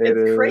is.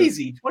 It's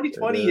crazy.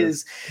 2020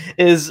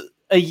 is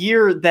a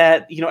year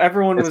that, you know,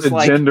 everyone was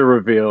like, gender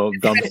reveal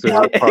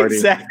dumpster party.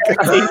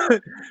 Exactly.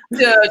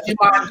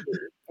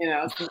 You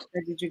know,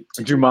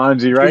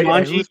 Jumanji, right?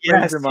 Jumanji, Who's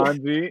playing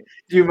Jumanji?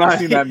 Jumanji. I've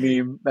seen that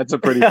meme. That's a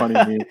pretty funny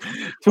meme.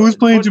 Who's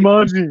playing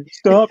Jumanji?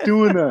 Stop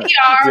doing that.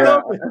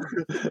 Yeah.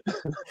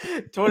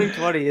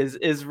 2020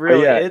 is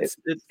really, it's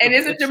and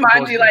isn't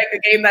Jumanji like a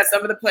game that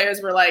some of the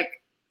players were like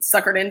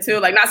suckered into,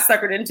 like not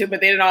suckered into, but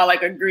they didn't all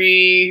like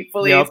agree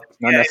fully? Not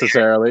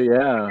necessarily.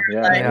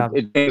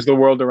 It changed the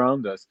world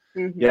around us.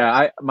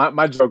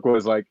 My joke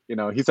was like, you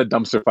know, he said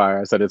dumpster fire.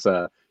 I said it's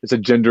a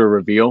gender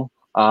reveal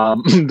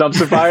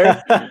dumpster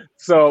fire.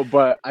 So,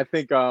 but I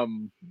think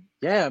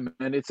man,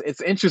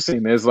 it's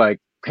interesting. There's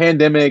like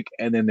pandemic,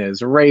 and then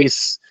there's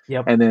race,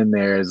 and then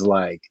there's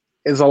like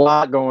a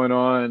lot going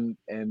on,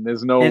 and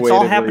there's no way. It's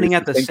all happening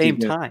at the same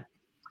time.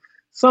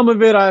 Some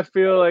of it, I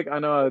feel like, I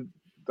know,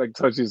 like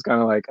Tochi's kind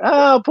of like,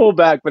 I'll pull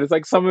back, but it's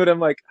like some of them,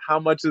 like, how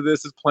much of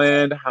this is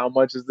planned, how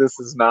much of this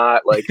is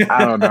not, like,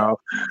 I don't know.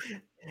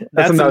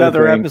 That's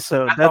another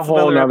episode. That's a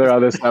whole other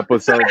episode.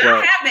 But I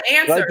have the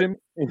answer.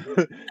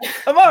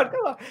 Come on.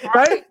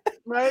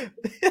 Right.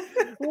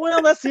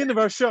 Well, that's the end of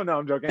our show. No,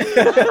 I'm joking.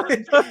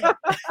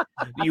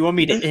 You want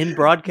me to end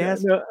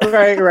broadcast? No,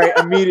 right.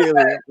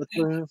 Immediately.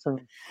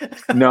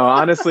 No,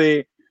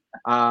 honestly,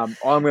 all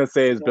I'm gonna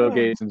say is Bill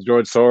Gates and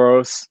George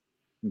Soros.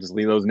 Just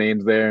leave those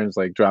names there and just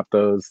like drop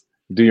those.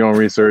 Do your own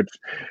research.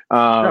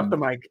 Drop the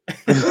mic.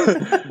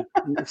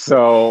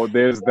 So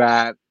there's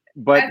that.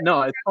 But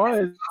no, as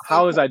far as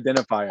how does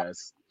identify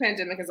us?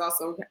 Pandemic has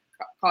also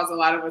caused a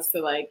lot of us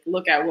to like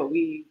look at what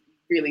we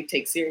really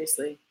take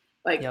seriously,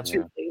 like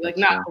truthfully, like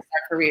not just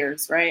our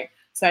careers, right?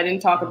 So I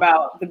didn't talk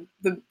about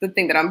the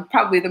thing that I'm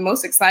probably the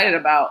most excited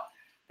about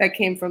that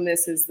came from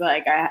this is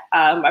like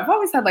I've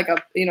always had like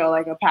a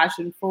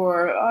passion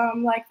for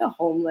like the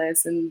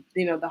homeless and,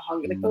 you know, the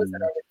hungry, like those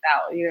that are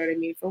without, you know what I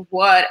mean, for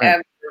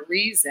whatever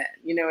reason,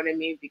 you know what I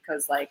mean,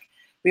 because like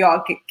we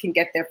all can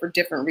get there for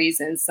different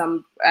reasons.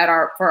 Some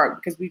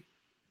because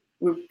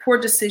we're poor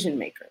decision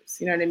makers,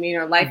 you know what I mean,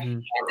 or life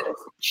handed us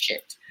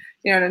shit,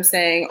 you know what I'm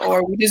saying,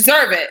 or we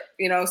deserve it,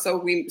 you know,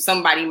 so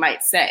somebody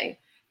might say,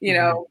 you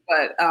know,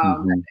 but at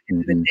the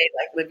end of the day,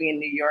 like living in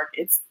New York,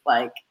 it's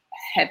like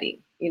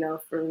heavy, you know,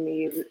 for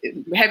me,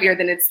 heavier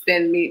than it's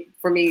been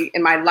for me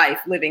in my life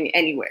living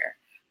anywhere,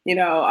 you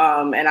know,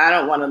 and I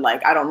don't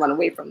run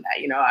away from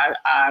that, you know.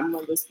 I'm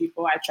one of those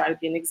people, I try to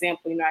be an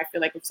example, you know. I feel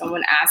like if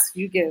someone asks,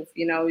 you give,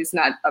 you know. It's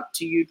not up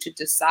to you to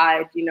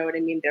decide, you know what I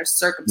mean, their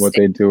circumstances. What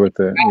they do with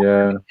it,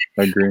 yeah,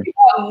 I agree.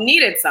 People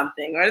needed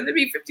something, or it'd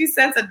be 50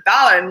 cents,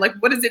 $1, and like,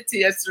 what is it to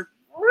you to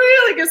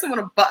really give someone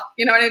a buck,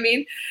 you know what I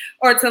mean?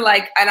 Or to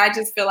like, and I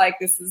just feel like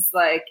this is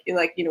like, you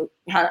know,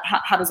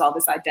 how does all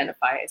this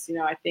identify us? You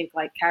know, I think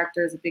like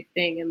character is a big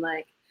thing, and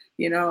like,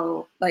 you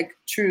know, like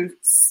true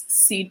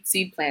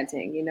seed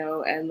planting, you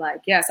know, and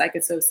like, yes, I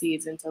could sow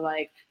seeds into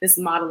like this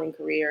modeling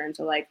career,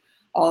 into like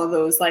all of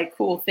those like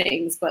cool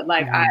things, but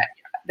like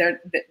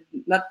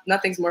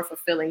nothing's more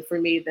fulfilling for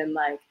me than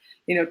like,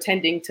 you know,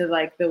 tending to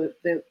like those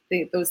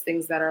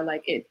things that are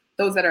like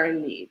those that are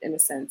in need, in a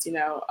sense, you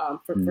know,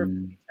 for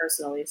me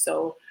personally.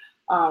 So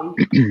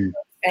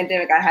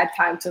pandemic, I had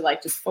time to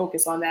like just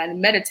focus on that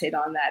and meditate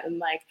on that, and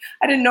like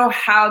I didn't know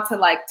how to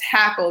like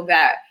tackle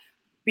that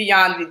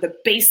beyond the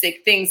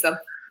basic things of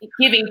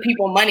giving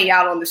people money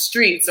out on the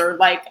streets, or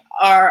like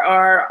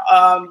or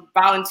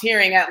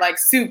volunteering at like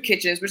soup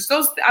kitchens, which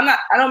I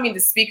don't mean to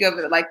speak of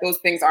it like those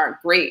things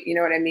aren't great, you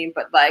know what I mean,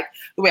 but like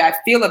the way I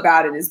feel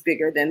about it is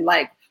bigger than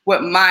like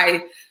what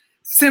my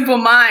simple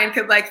mind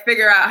could like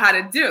figure out how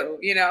to do,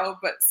 you know.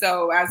 But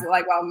so as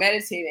like while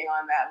meditating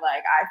on that,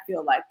 like I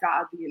feel like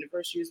God, the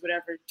universe, use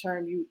whatever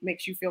term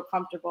makes you feel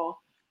comfortable,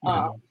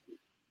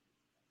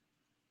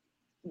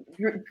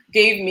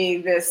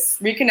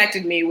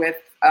 reconnected me with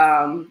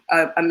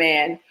a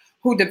man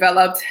who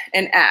developed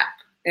an app,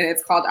 and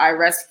it's called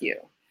iRescue.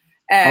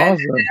 And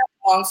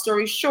long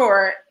story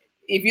short,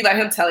 if you let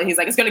him tell it, he's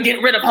like, it's going to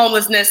get rid of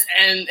homelessness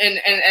and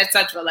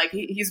etc. Like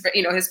he's,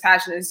 you know, his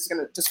passion is just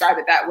going to describe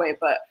it that way.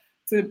 But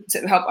to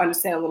help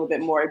understand a little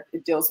bit more,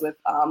 it deals with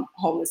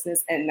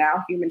homelessness and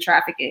now human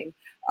trafficking.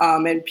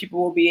 And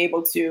people will be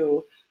able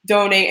to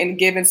donate and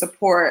give and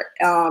support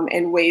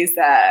in ways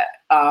that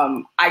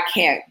I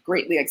can't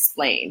greatly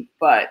explain,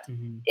 but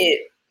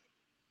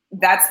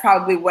that's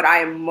probably what I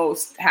am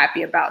most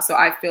happy about. So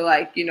I feel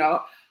like, you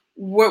know,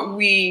 what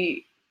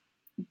we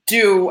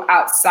do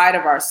outside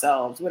of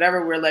ourselves,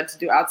 whatever we're led to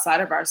do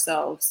outside of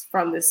ourselves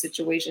from this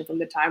situation, from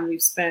the time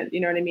we've spent, you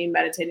know what I mean,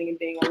 meditating and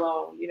being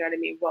alone, you know what I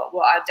mean,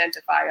 will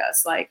identify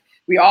us. Like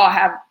we all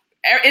have,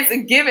 it's a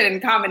given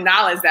and common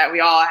knowledge that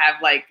we all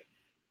have like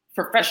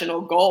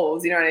professional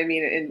goals, you know what I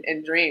mean,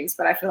 and dreams.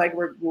 But I feel like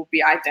we'll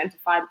be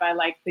identified by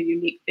like the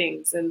unique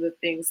things and the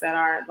things that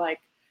aren't like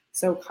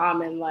so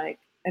common, like,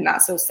 and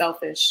not so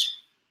selfish,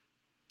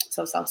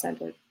 so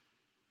self-centered.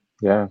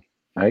 Yeah,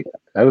 that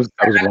was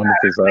wonderful.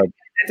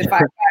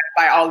 Identified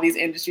by all these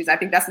industries. I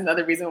think that's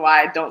another reason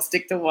why I don't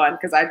stick to one,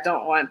 because I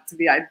don't want to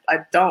be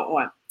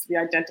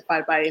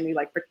identified by any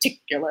like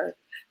particular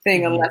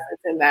thing unless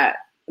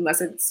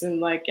it's in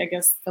like, I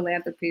guess,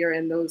 philanthropy or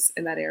in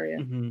that area.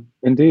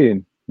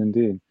 Indeed.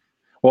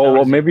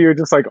 Well, maybe you're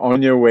just like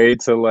on your way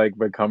to like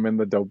becoming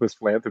the dopest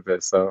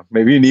philanthropist. So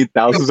maybe you need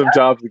thousands of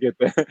jobs to get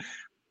the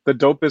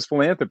dopest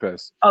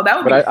philanthropist. Oh, that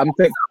would be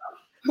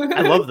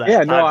I love that.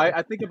 Yeah, no,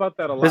 I think about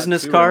that a lot.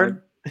 Business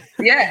card.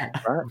 Yeah.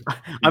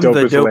 I'm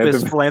the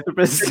dopest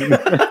philanthropist.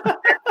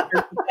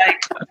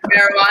 Like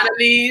marijuana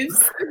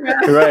leaves.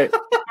 Right.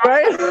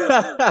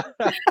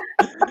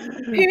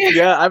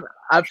 Yeah,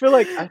 I feel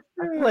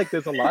like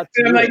there's a lot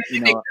to it,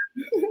 you know.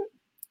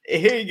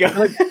 Here you go.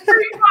 Like,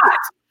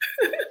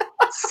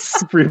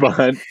 free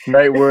bond,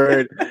 right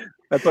word.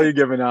 That's all you're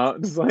giving out.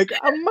 It's like,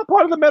 I'm a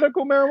part of the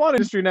medical marijuana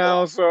industry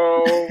now,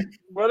 so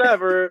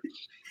whatever.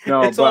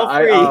 No, it's all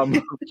free.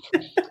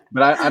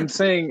 I'm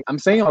saying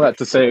all that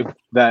to say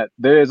that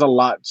there is a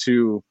lot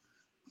to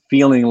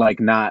feeling like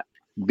not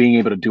being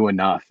able to do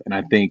enough. And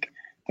I think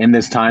in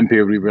this time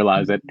period, we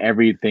realize that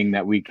everything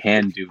that we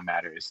can do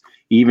matters,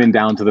 even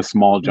down to the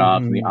small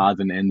jobs and the odds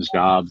and ends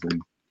jobs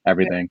and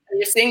everything. Yeah,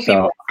 you're seeing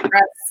people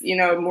express,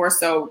 more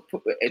so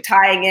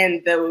tying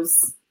in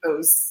those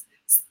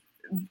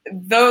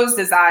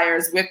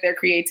desires with their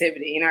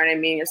creativity. You know what I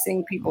mean? You're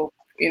seeing people,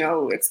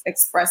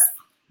 express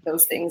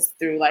those things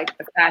through like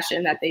the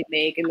fashion that they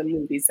make and the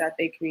movies that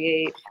they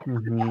create,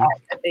 the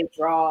art that they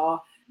draw,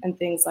 and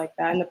things like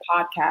that, and the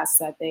podcasts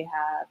that they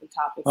have and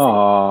topics.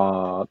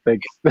 Oh,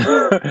 thanks.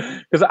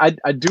 Because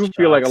I do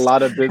feel like a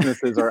lot of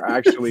businesses are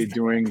actually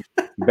doing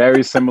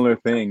very similar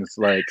things,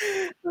 like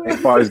as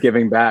far as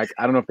giving back.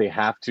 I don't know if they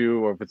have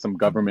to or if it's some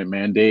government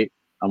mandate.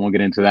 I won't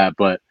get into that,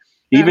 but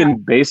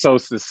even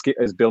Bezos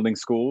is building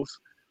schools.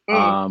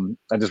 I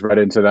just read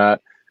into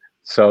that,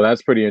 so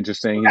that's pretty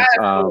interesting.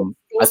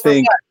 I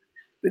think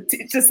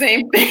it's the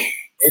same thing.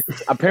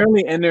 It's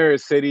apparently inner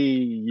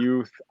city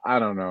youth. I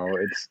don't know.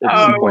 It's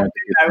I won't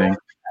do that.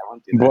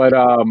 But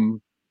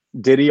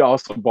Diddy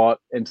also bought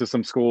into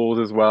some schools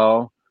as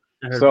well.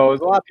 So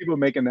there's a lot of people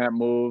making that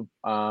move.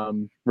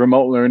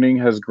 Remote learning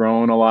has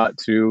grown a lot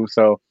too.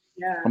 So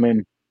I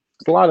mean,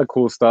 it's a lot of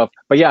cool stuff.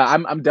 But yeah,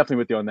 I'm definitely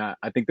with you on that.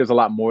 I think there's a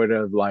lot more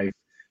to life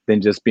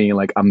than just being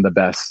like, I'm the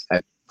best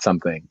at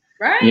something.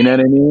 Right. You know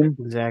what I mean?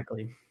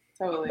 Exactly.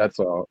 Totally. That's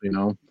all,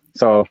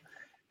 So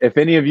if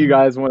any of you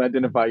guys want to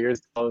identify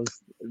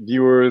yourselves,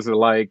 viewers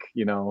alike,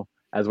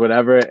 as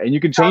whatever, and you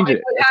can change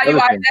it. How you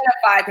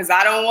identify? Because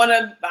I don't want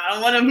to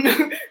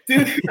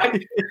do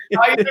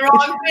the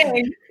wrong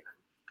thing.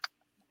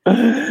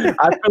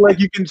 I feel like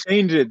you can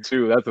change it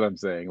too. That's what I'm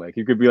saying. Like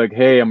you could be like,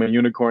 "Hey, I'm a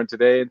unicorn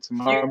today, and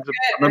tomorrow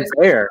I'm a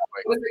bear."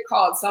 Like, what is it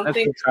called?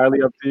 Something that's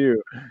entirely up to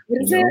you.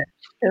 What is it?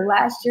 The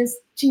last year's.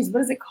 Geez,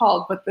 what is it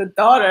called? But the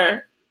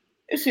daughter.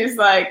 She's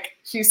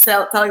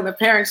telling the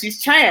parents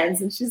she's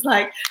trans, and she's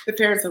like, the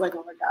parents are like,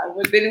 oh my God,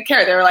 well, they didn't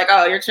care. They were like,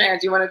 oh, you're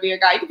trans, you want to be a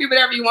guy, you can be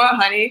whatever you want,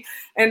 honey.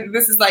 And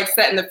this is like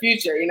set in the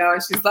future,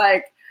 and she's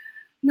like,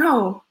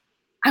 no,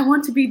 I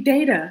want to be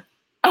Data.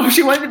 Oh,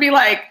 she wanted to be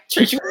like,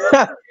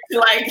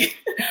 like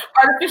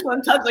artificial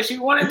intelligence. Like she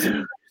wanted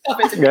to.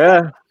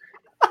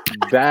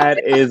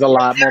 That is a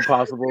lot more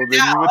possible than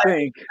you would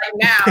think. Like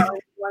now,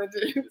 you wanted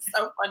to. It's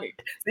so funny.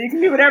 So you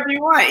can be whatever you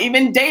want,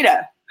 even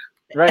Data.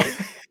 Right.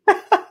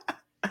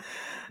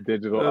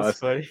 Digital That's us.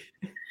 funny.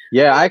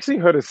 Yeah, I actually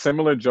heard a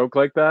similar joke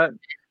like that,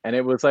 and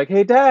it was like,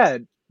 "Hey, Dad,"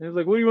 and he was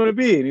like, "What do you want to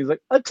be?" And he's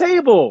like, "A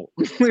table."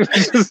 It was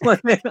just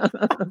like, it's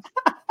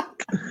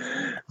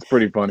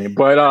pretty funny,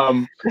 but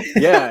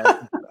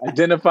yeah,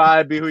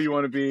 identify, be who you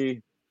want to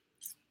be,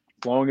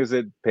 as long as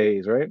it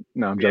pays, right?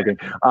 No, I'm joking.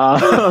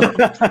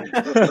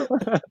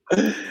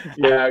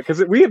 Yeah,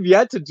 because we have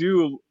yet to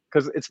do.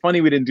 Because it's funny,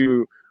 we didn't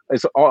do.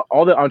 It's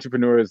all the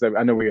entrepreneurs that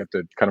I know we have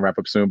to kind of wrap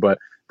up soon, but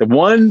the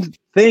one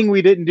thing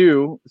we didn't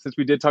do, since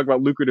we did talk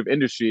about lucrative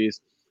industries,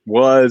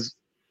 was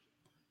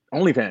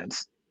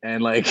OnlyFans.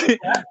 And like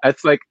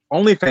that's like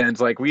OnlyFans.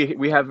 Like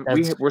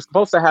we're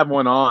supposed to have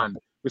one on.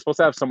 We're supposed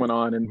to have someone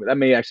on, and that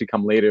may actually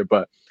come later.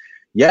 But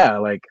yeah,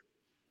 like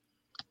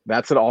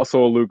that's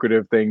also a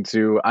lucrative thing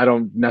too. I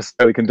don't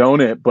necessarily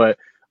condone it, but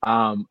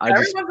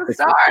everyone's a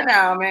star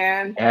now,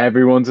 man.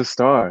 Everyone's a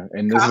star,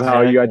 and this is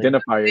how you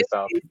identify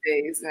yourself these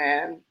days,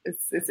 man.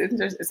 It's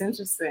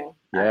interesting.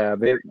 Yeah,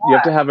 you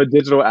have to have a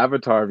digital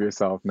avatar of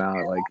yourself now.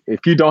 Like,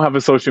 if you don't have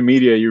a social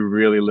media, you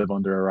really live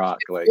under a rock.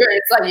 Like,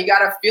 it's like you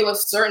gotta feel a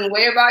certain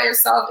way about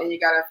yourself, and you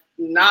gotta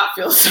not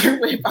feel a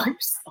certain way about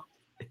yourself.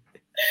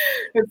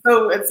 And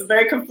so it's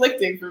very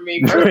conflicting for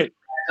me. Right.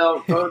 I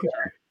don't go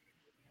there.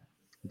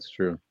 It's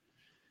true.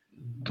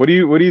 What do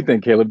you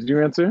think, Caleb? Did you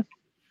answer?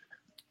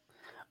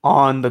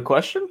 On the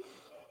question?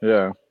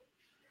 Yeah.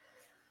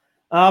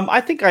 I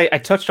think I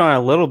touched on it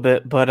a little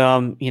bit, but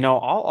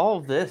all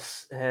of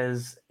this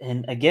has,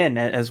 and again,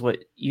 as what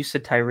you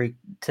said, Tyreek,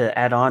 to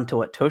add on to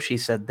what Tochi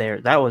said there,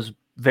 that was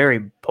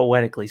very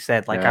poetically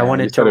said. Like, I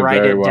wanted to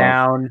write it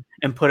down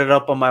and put it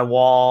up on my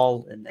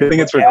wall. And I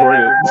think it's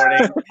recorded.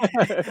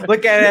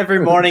 Look at it every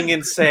morning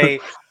and say,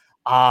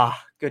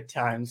 Good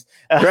times.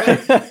 Right.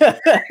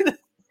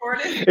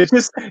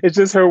 It's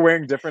just her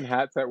wearing different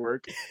hats at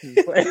work.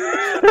 It's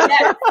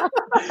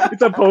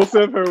a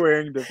poster of her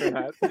wearing different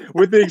hats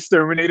with the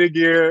exterminator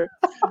gear,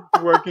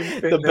 working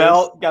fitness. The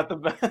belt, got the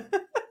belt.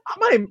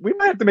 We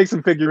might have to make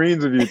some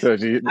figurines of you,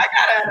 Tochi. I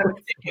gotta have a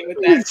ticket with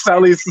that.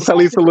 Sally's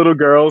to little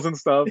girls and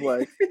stuff.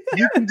 Like,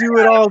 you can do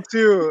it all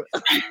too.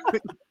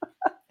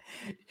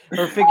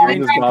 Her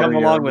figurines can come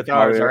along with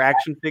ours, our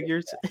action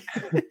figures.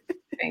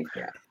 Thank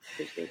you.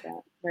 Appreciate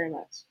that very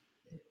much.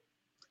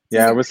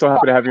 Yeah, we're so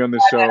happy to have you on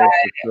the show. I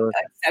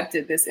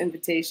accepted this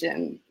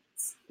invitation.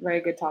 It's very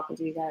good talking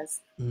to you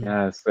guys.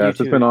 Yes, it's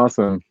been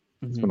awesome.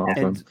 It's been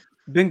awesome. It's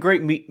been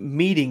great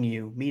meeting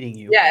you.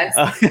 Yes.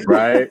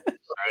 Right.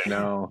 I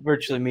know.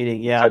 Virtually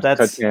meeting. Yeah,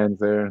 touch hands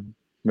there.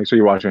 Make sure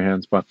you wash your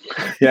hands, but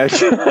yeah.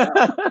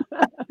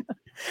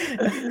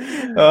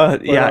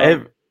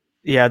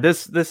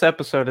 This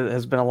episode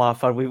has been a lot of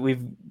fun.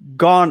 We've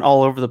gone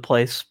all over the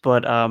place,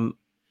 but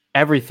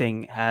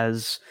everything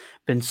has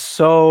been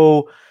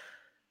so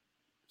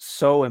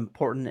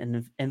important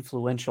and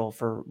influential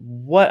for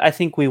what I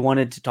think we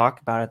wanted to talk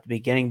about at the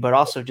beginning, but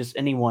also just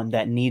anyone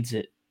that needs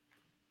it.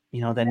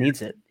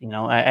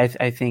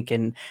 I think,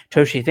 and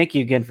Tochi, thank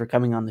you again for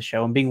coming on the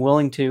show and being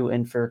willing to,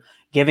 and for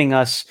giving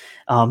us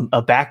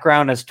a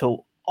background as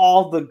to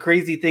all the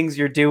crazy things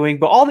you're doing,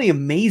 but all the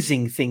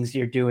amazing things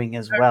you're doing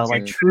as well.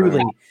 Like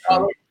truly, all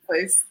over the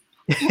place.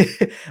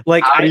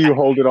 Like, how do you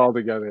hold it all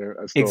together?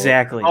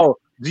 Exactly. Oh,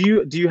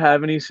 do you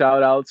have any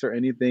shout outs or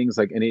any things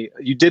like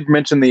you did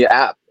mention the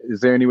app? Is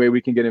there any way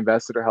we can get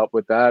invested or help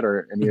with that,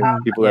 or any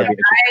people that be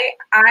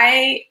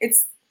interested?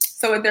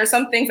 So there's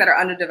some things that are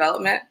under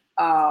development,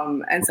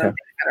 and some things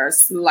that are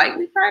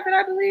slightly private,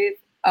 I believe.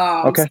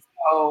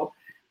 So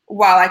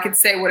while I could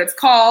say what it's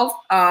called,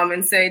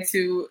 and say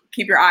to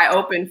keep your eye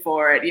open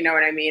for it, you know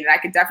what I mean? And I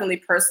could definitely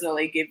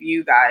personally give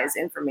you guys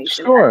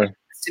information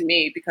to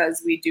me,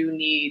 because we do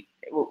need,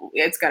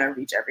 it's going to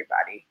reach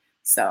everybody.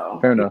 So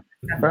fair enough.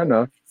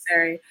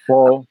 Necessary.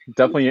 Well,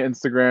 definitely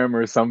Instagram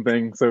or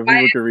something, so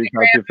people can reach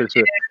out to you for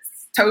sure.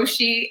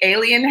 Tochi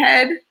Alien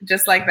Head,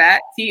 just like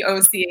that.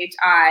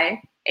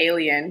 TOCHI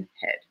Alien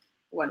Head.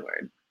 One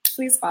word.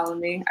 Please follow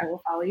me. I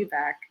will follow you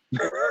back.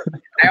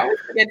 I always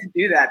forget to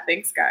do that.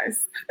 Thanks,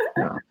 guys.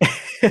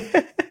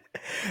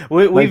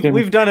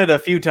 We've done it a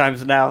few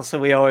times now, so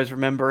we always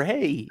remember.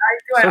 Hey,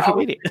 social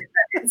media.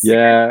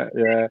 Yeah.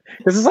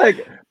 This is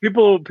like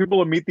people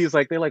will meet these,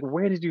 like, they're like,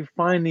 where did you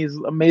find these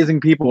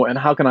amazing people, and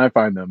how can I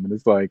find them? And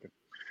it's like,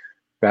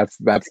 that's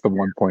the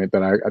one point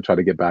that I try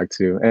to get back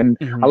to, and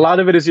a lot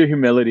of it is your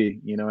humility,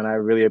 and I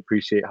really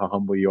appreciate how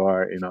humble you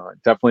are.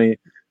 Definitely.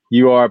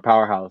 You are a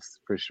powerhouse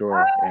for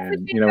sure,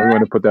 and we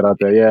want to put that out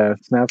there. Yeah,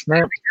 snap!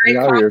 Get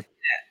out here.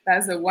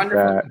 That's a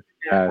wonderful.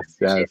 Yes.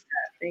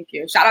 Thank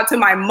you. Shout out to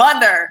my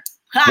mother.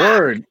 Ha!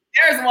 Word.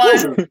 There's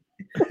one.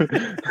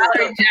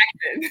 Valerie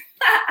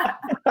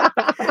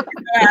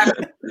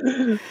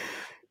Jackson.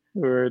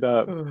 Word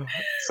up.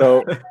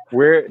 So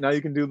now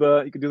you can do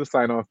the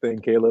sign off thing,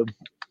 Caleb.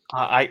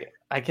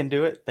 I can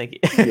do it. Thank you.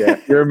 Yeah,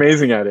 you're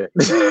amazing at it.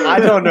 I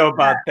don't know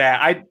about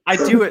that. I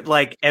do it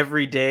like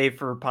every day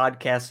for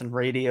podcasts and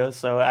radio.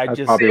 So That's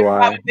probably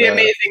why. He's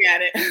amazing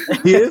at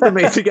it. He is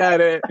amazing at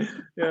it.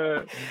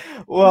 Yeah.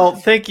 Well,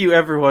 thank you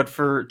everyone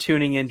for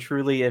tuning in,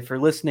 truly, and for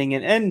listening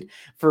and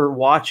for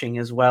watching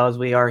as well, as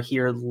we are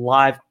here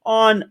live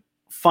on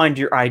Find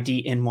Your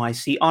ID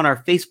NYC on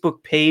our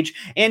Facebook page,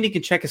 and you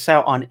can check us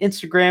out on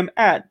Instagram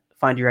at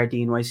Find Your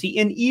ID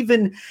NYC, and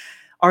even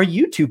our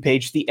YouTube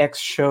page, The X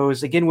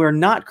Shows. Again, we're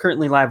not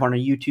currently live on our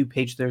YouTube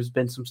page. There's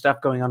been some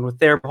stuff going on with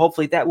there, but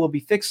hopefully that will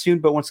be fixed soon.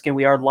 But once again,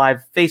 we are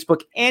live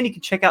Facebook, and you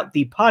can check out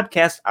the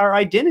podcast, our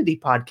Identity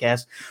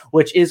Podcast,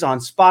 which is on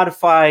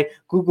Spotify,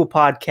 Google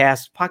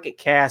Podcasts, Pocket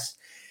Cast,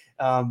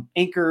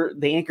 Anchor,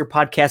 the Anchor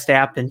Podcast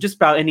app, and just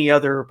about any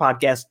other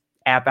podcast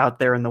app out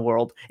there in the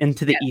world,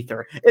 into the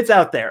ether. It's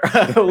out there.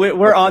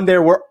 We're on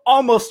there. We're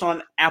almost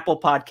on Apple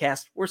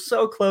Podcast. We're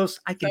so close.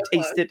 I can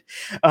taste it.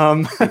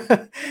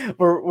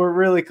 We're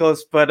really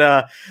close,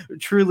 but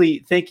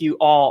truly thank you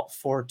all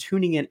for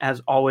tuning in.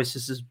 As always,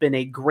 this has been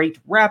a great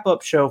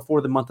wrap-up show for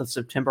the month of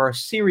September, a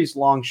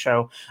series-long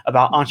show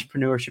about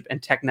entrepreneurship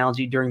and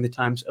technology during the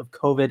times of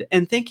COVID.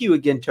 And thank you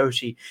again,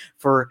 Tochi,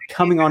 for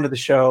coming onto the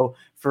show,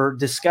 for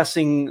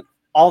discussing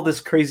all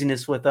this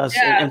craziness with us,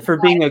 and for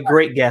being a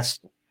great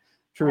guest.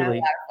 Truly, I had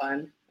a lot of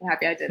fun. I'm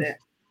happy I did it.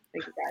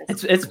 Thank you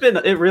guys.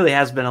 It really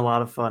has been a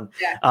lot of fun.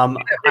 Yeah.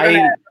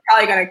 You're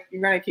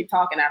gonna keep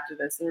talking after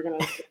this. So we're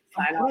gonna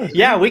sign off.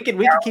 Yeah, we can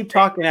keep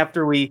talking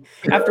after we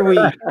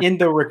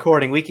end the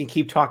recording. We can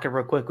keep talking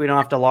real quick. We don't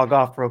have to log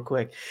off real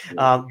quick.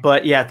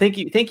 But yeah, thank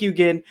you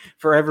again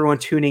for everyone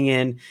tuning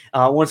in.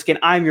 Once again,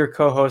 I'm your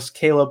co-host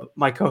Caleb,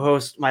 my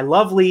co-host, my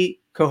lovely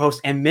co-host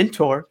and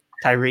mentor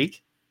Tyreek.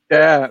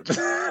 Yeah.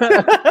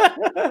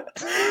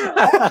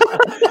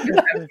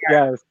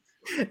 Yes.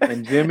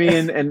 And Jimmy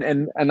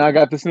and I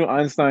got this new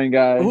Einstein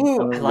guy.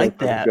 Ooh, I like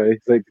that. He's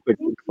like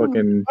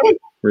fucking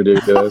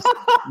ridiculous.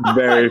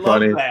 Very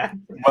funny.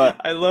 But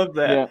I love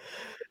that.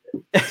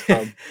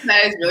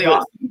 That is really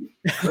awesome.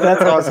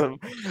 That's awesome.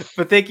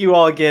 But thank you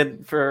all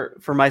again for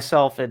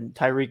myself and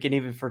Tyreek, and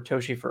even for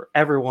Tochi, for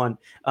everyone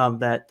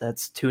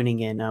that's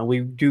tuning in. We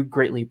do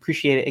greatly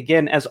appreciate it.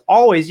 Again, as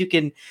always, you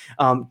can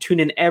tune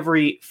in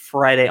every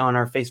Friday on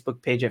our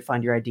Facebook page at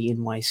Find Your ID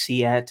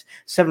NYC at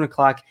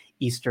 7:00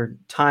 Eastern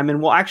time.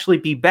 And we'll actually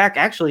be back.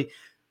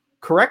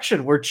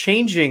 Correction, we're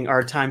changing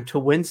our time to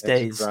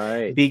Wednesdays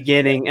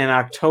beginning in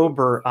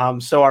October.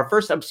 So our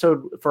first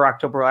episode for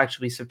October will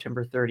actually be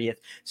September 30th.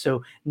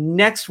 So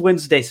next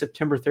Wednesday,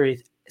 September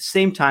 30th,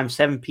 same time,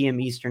 7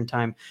 p.m. Eastern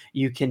time,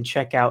 you can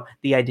check out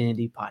the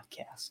Identity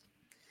Podcast.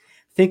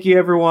 Thank you,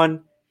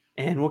 everyone,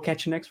 and we'll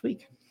catch you next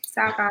week.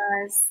 Ciao,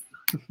 guys.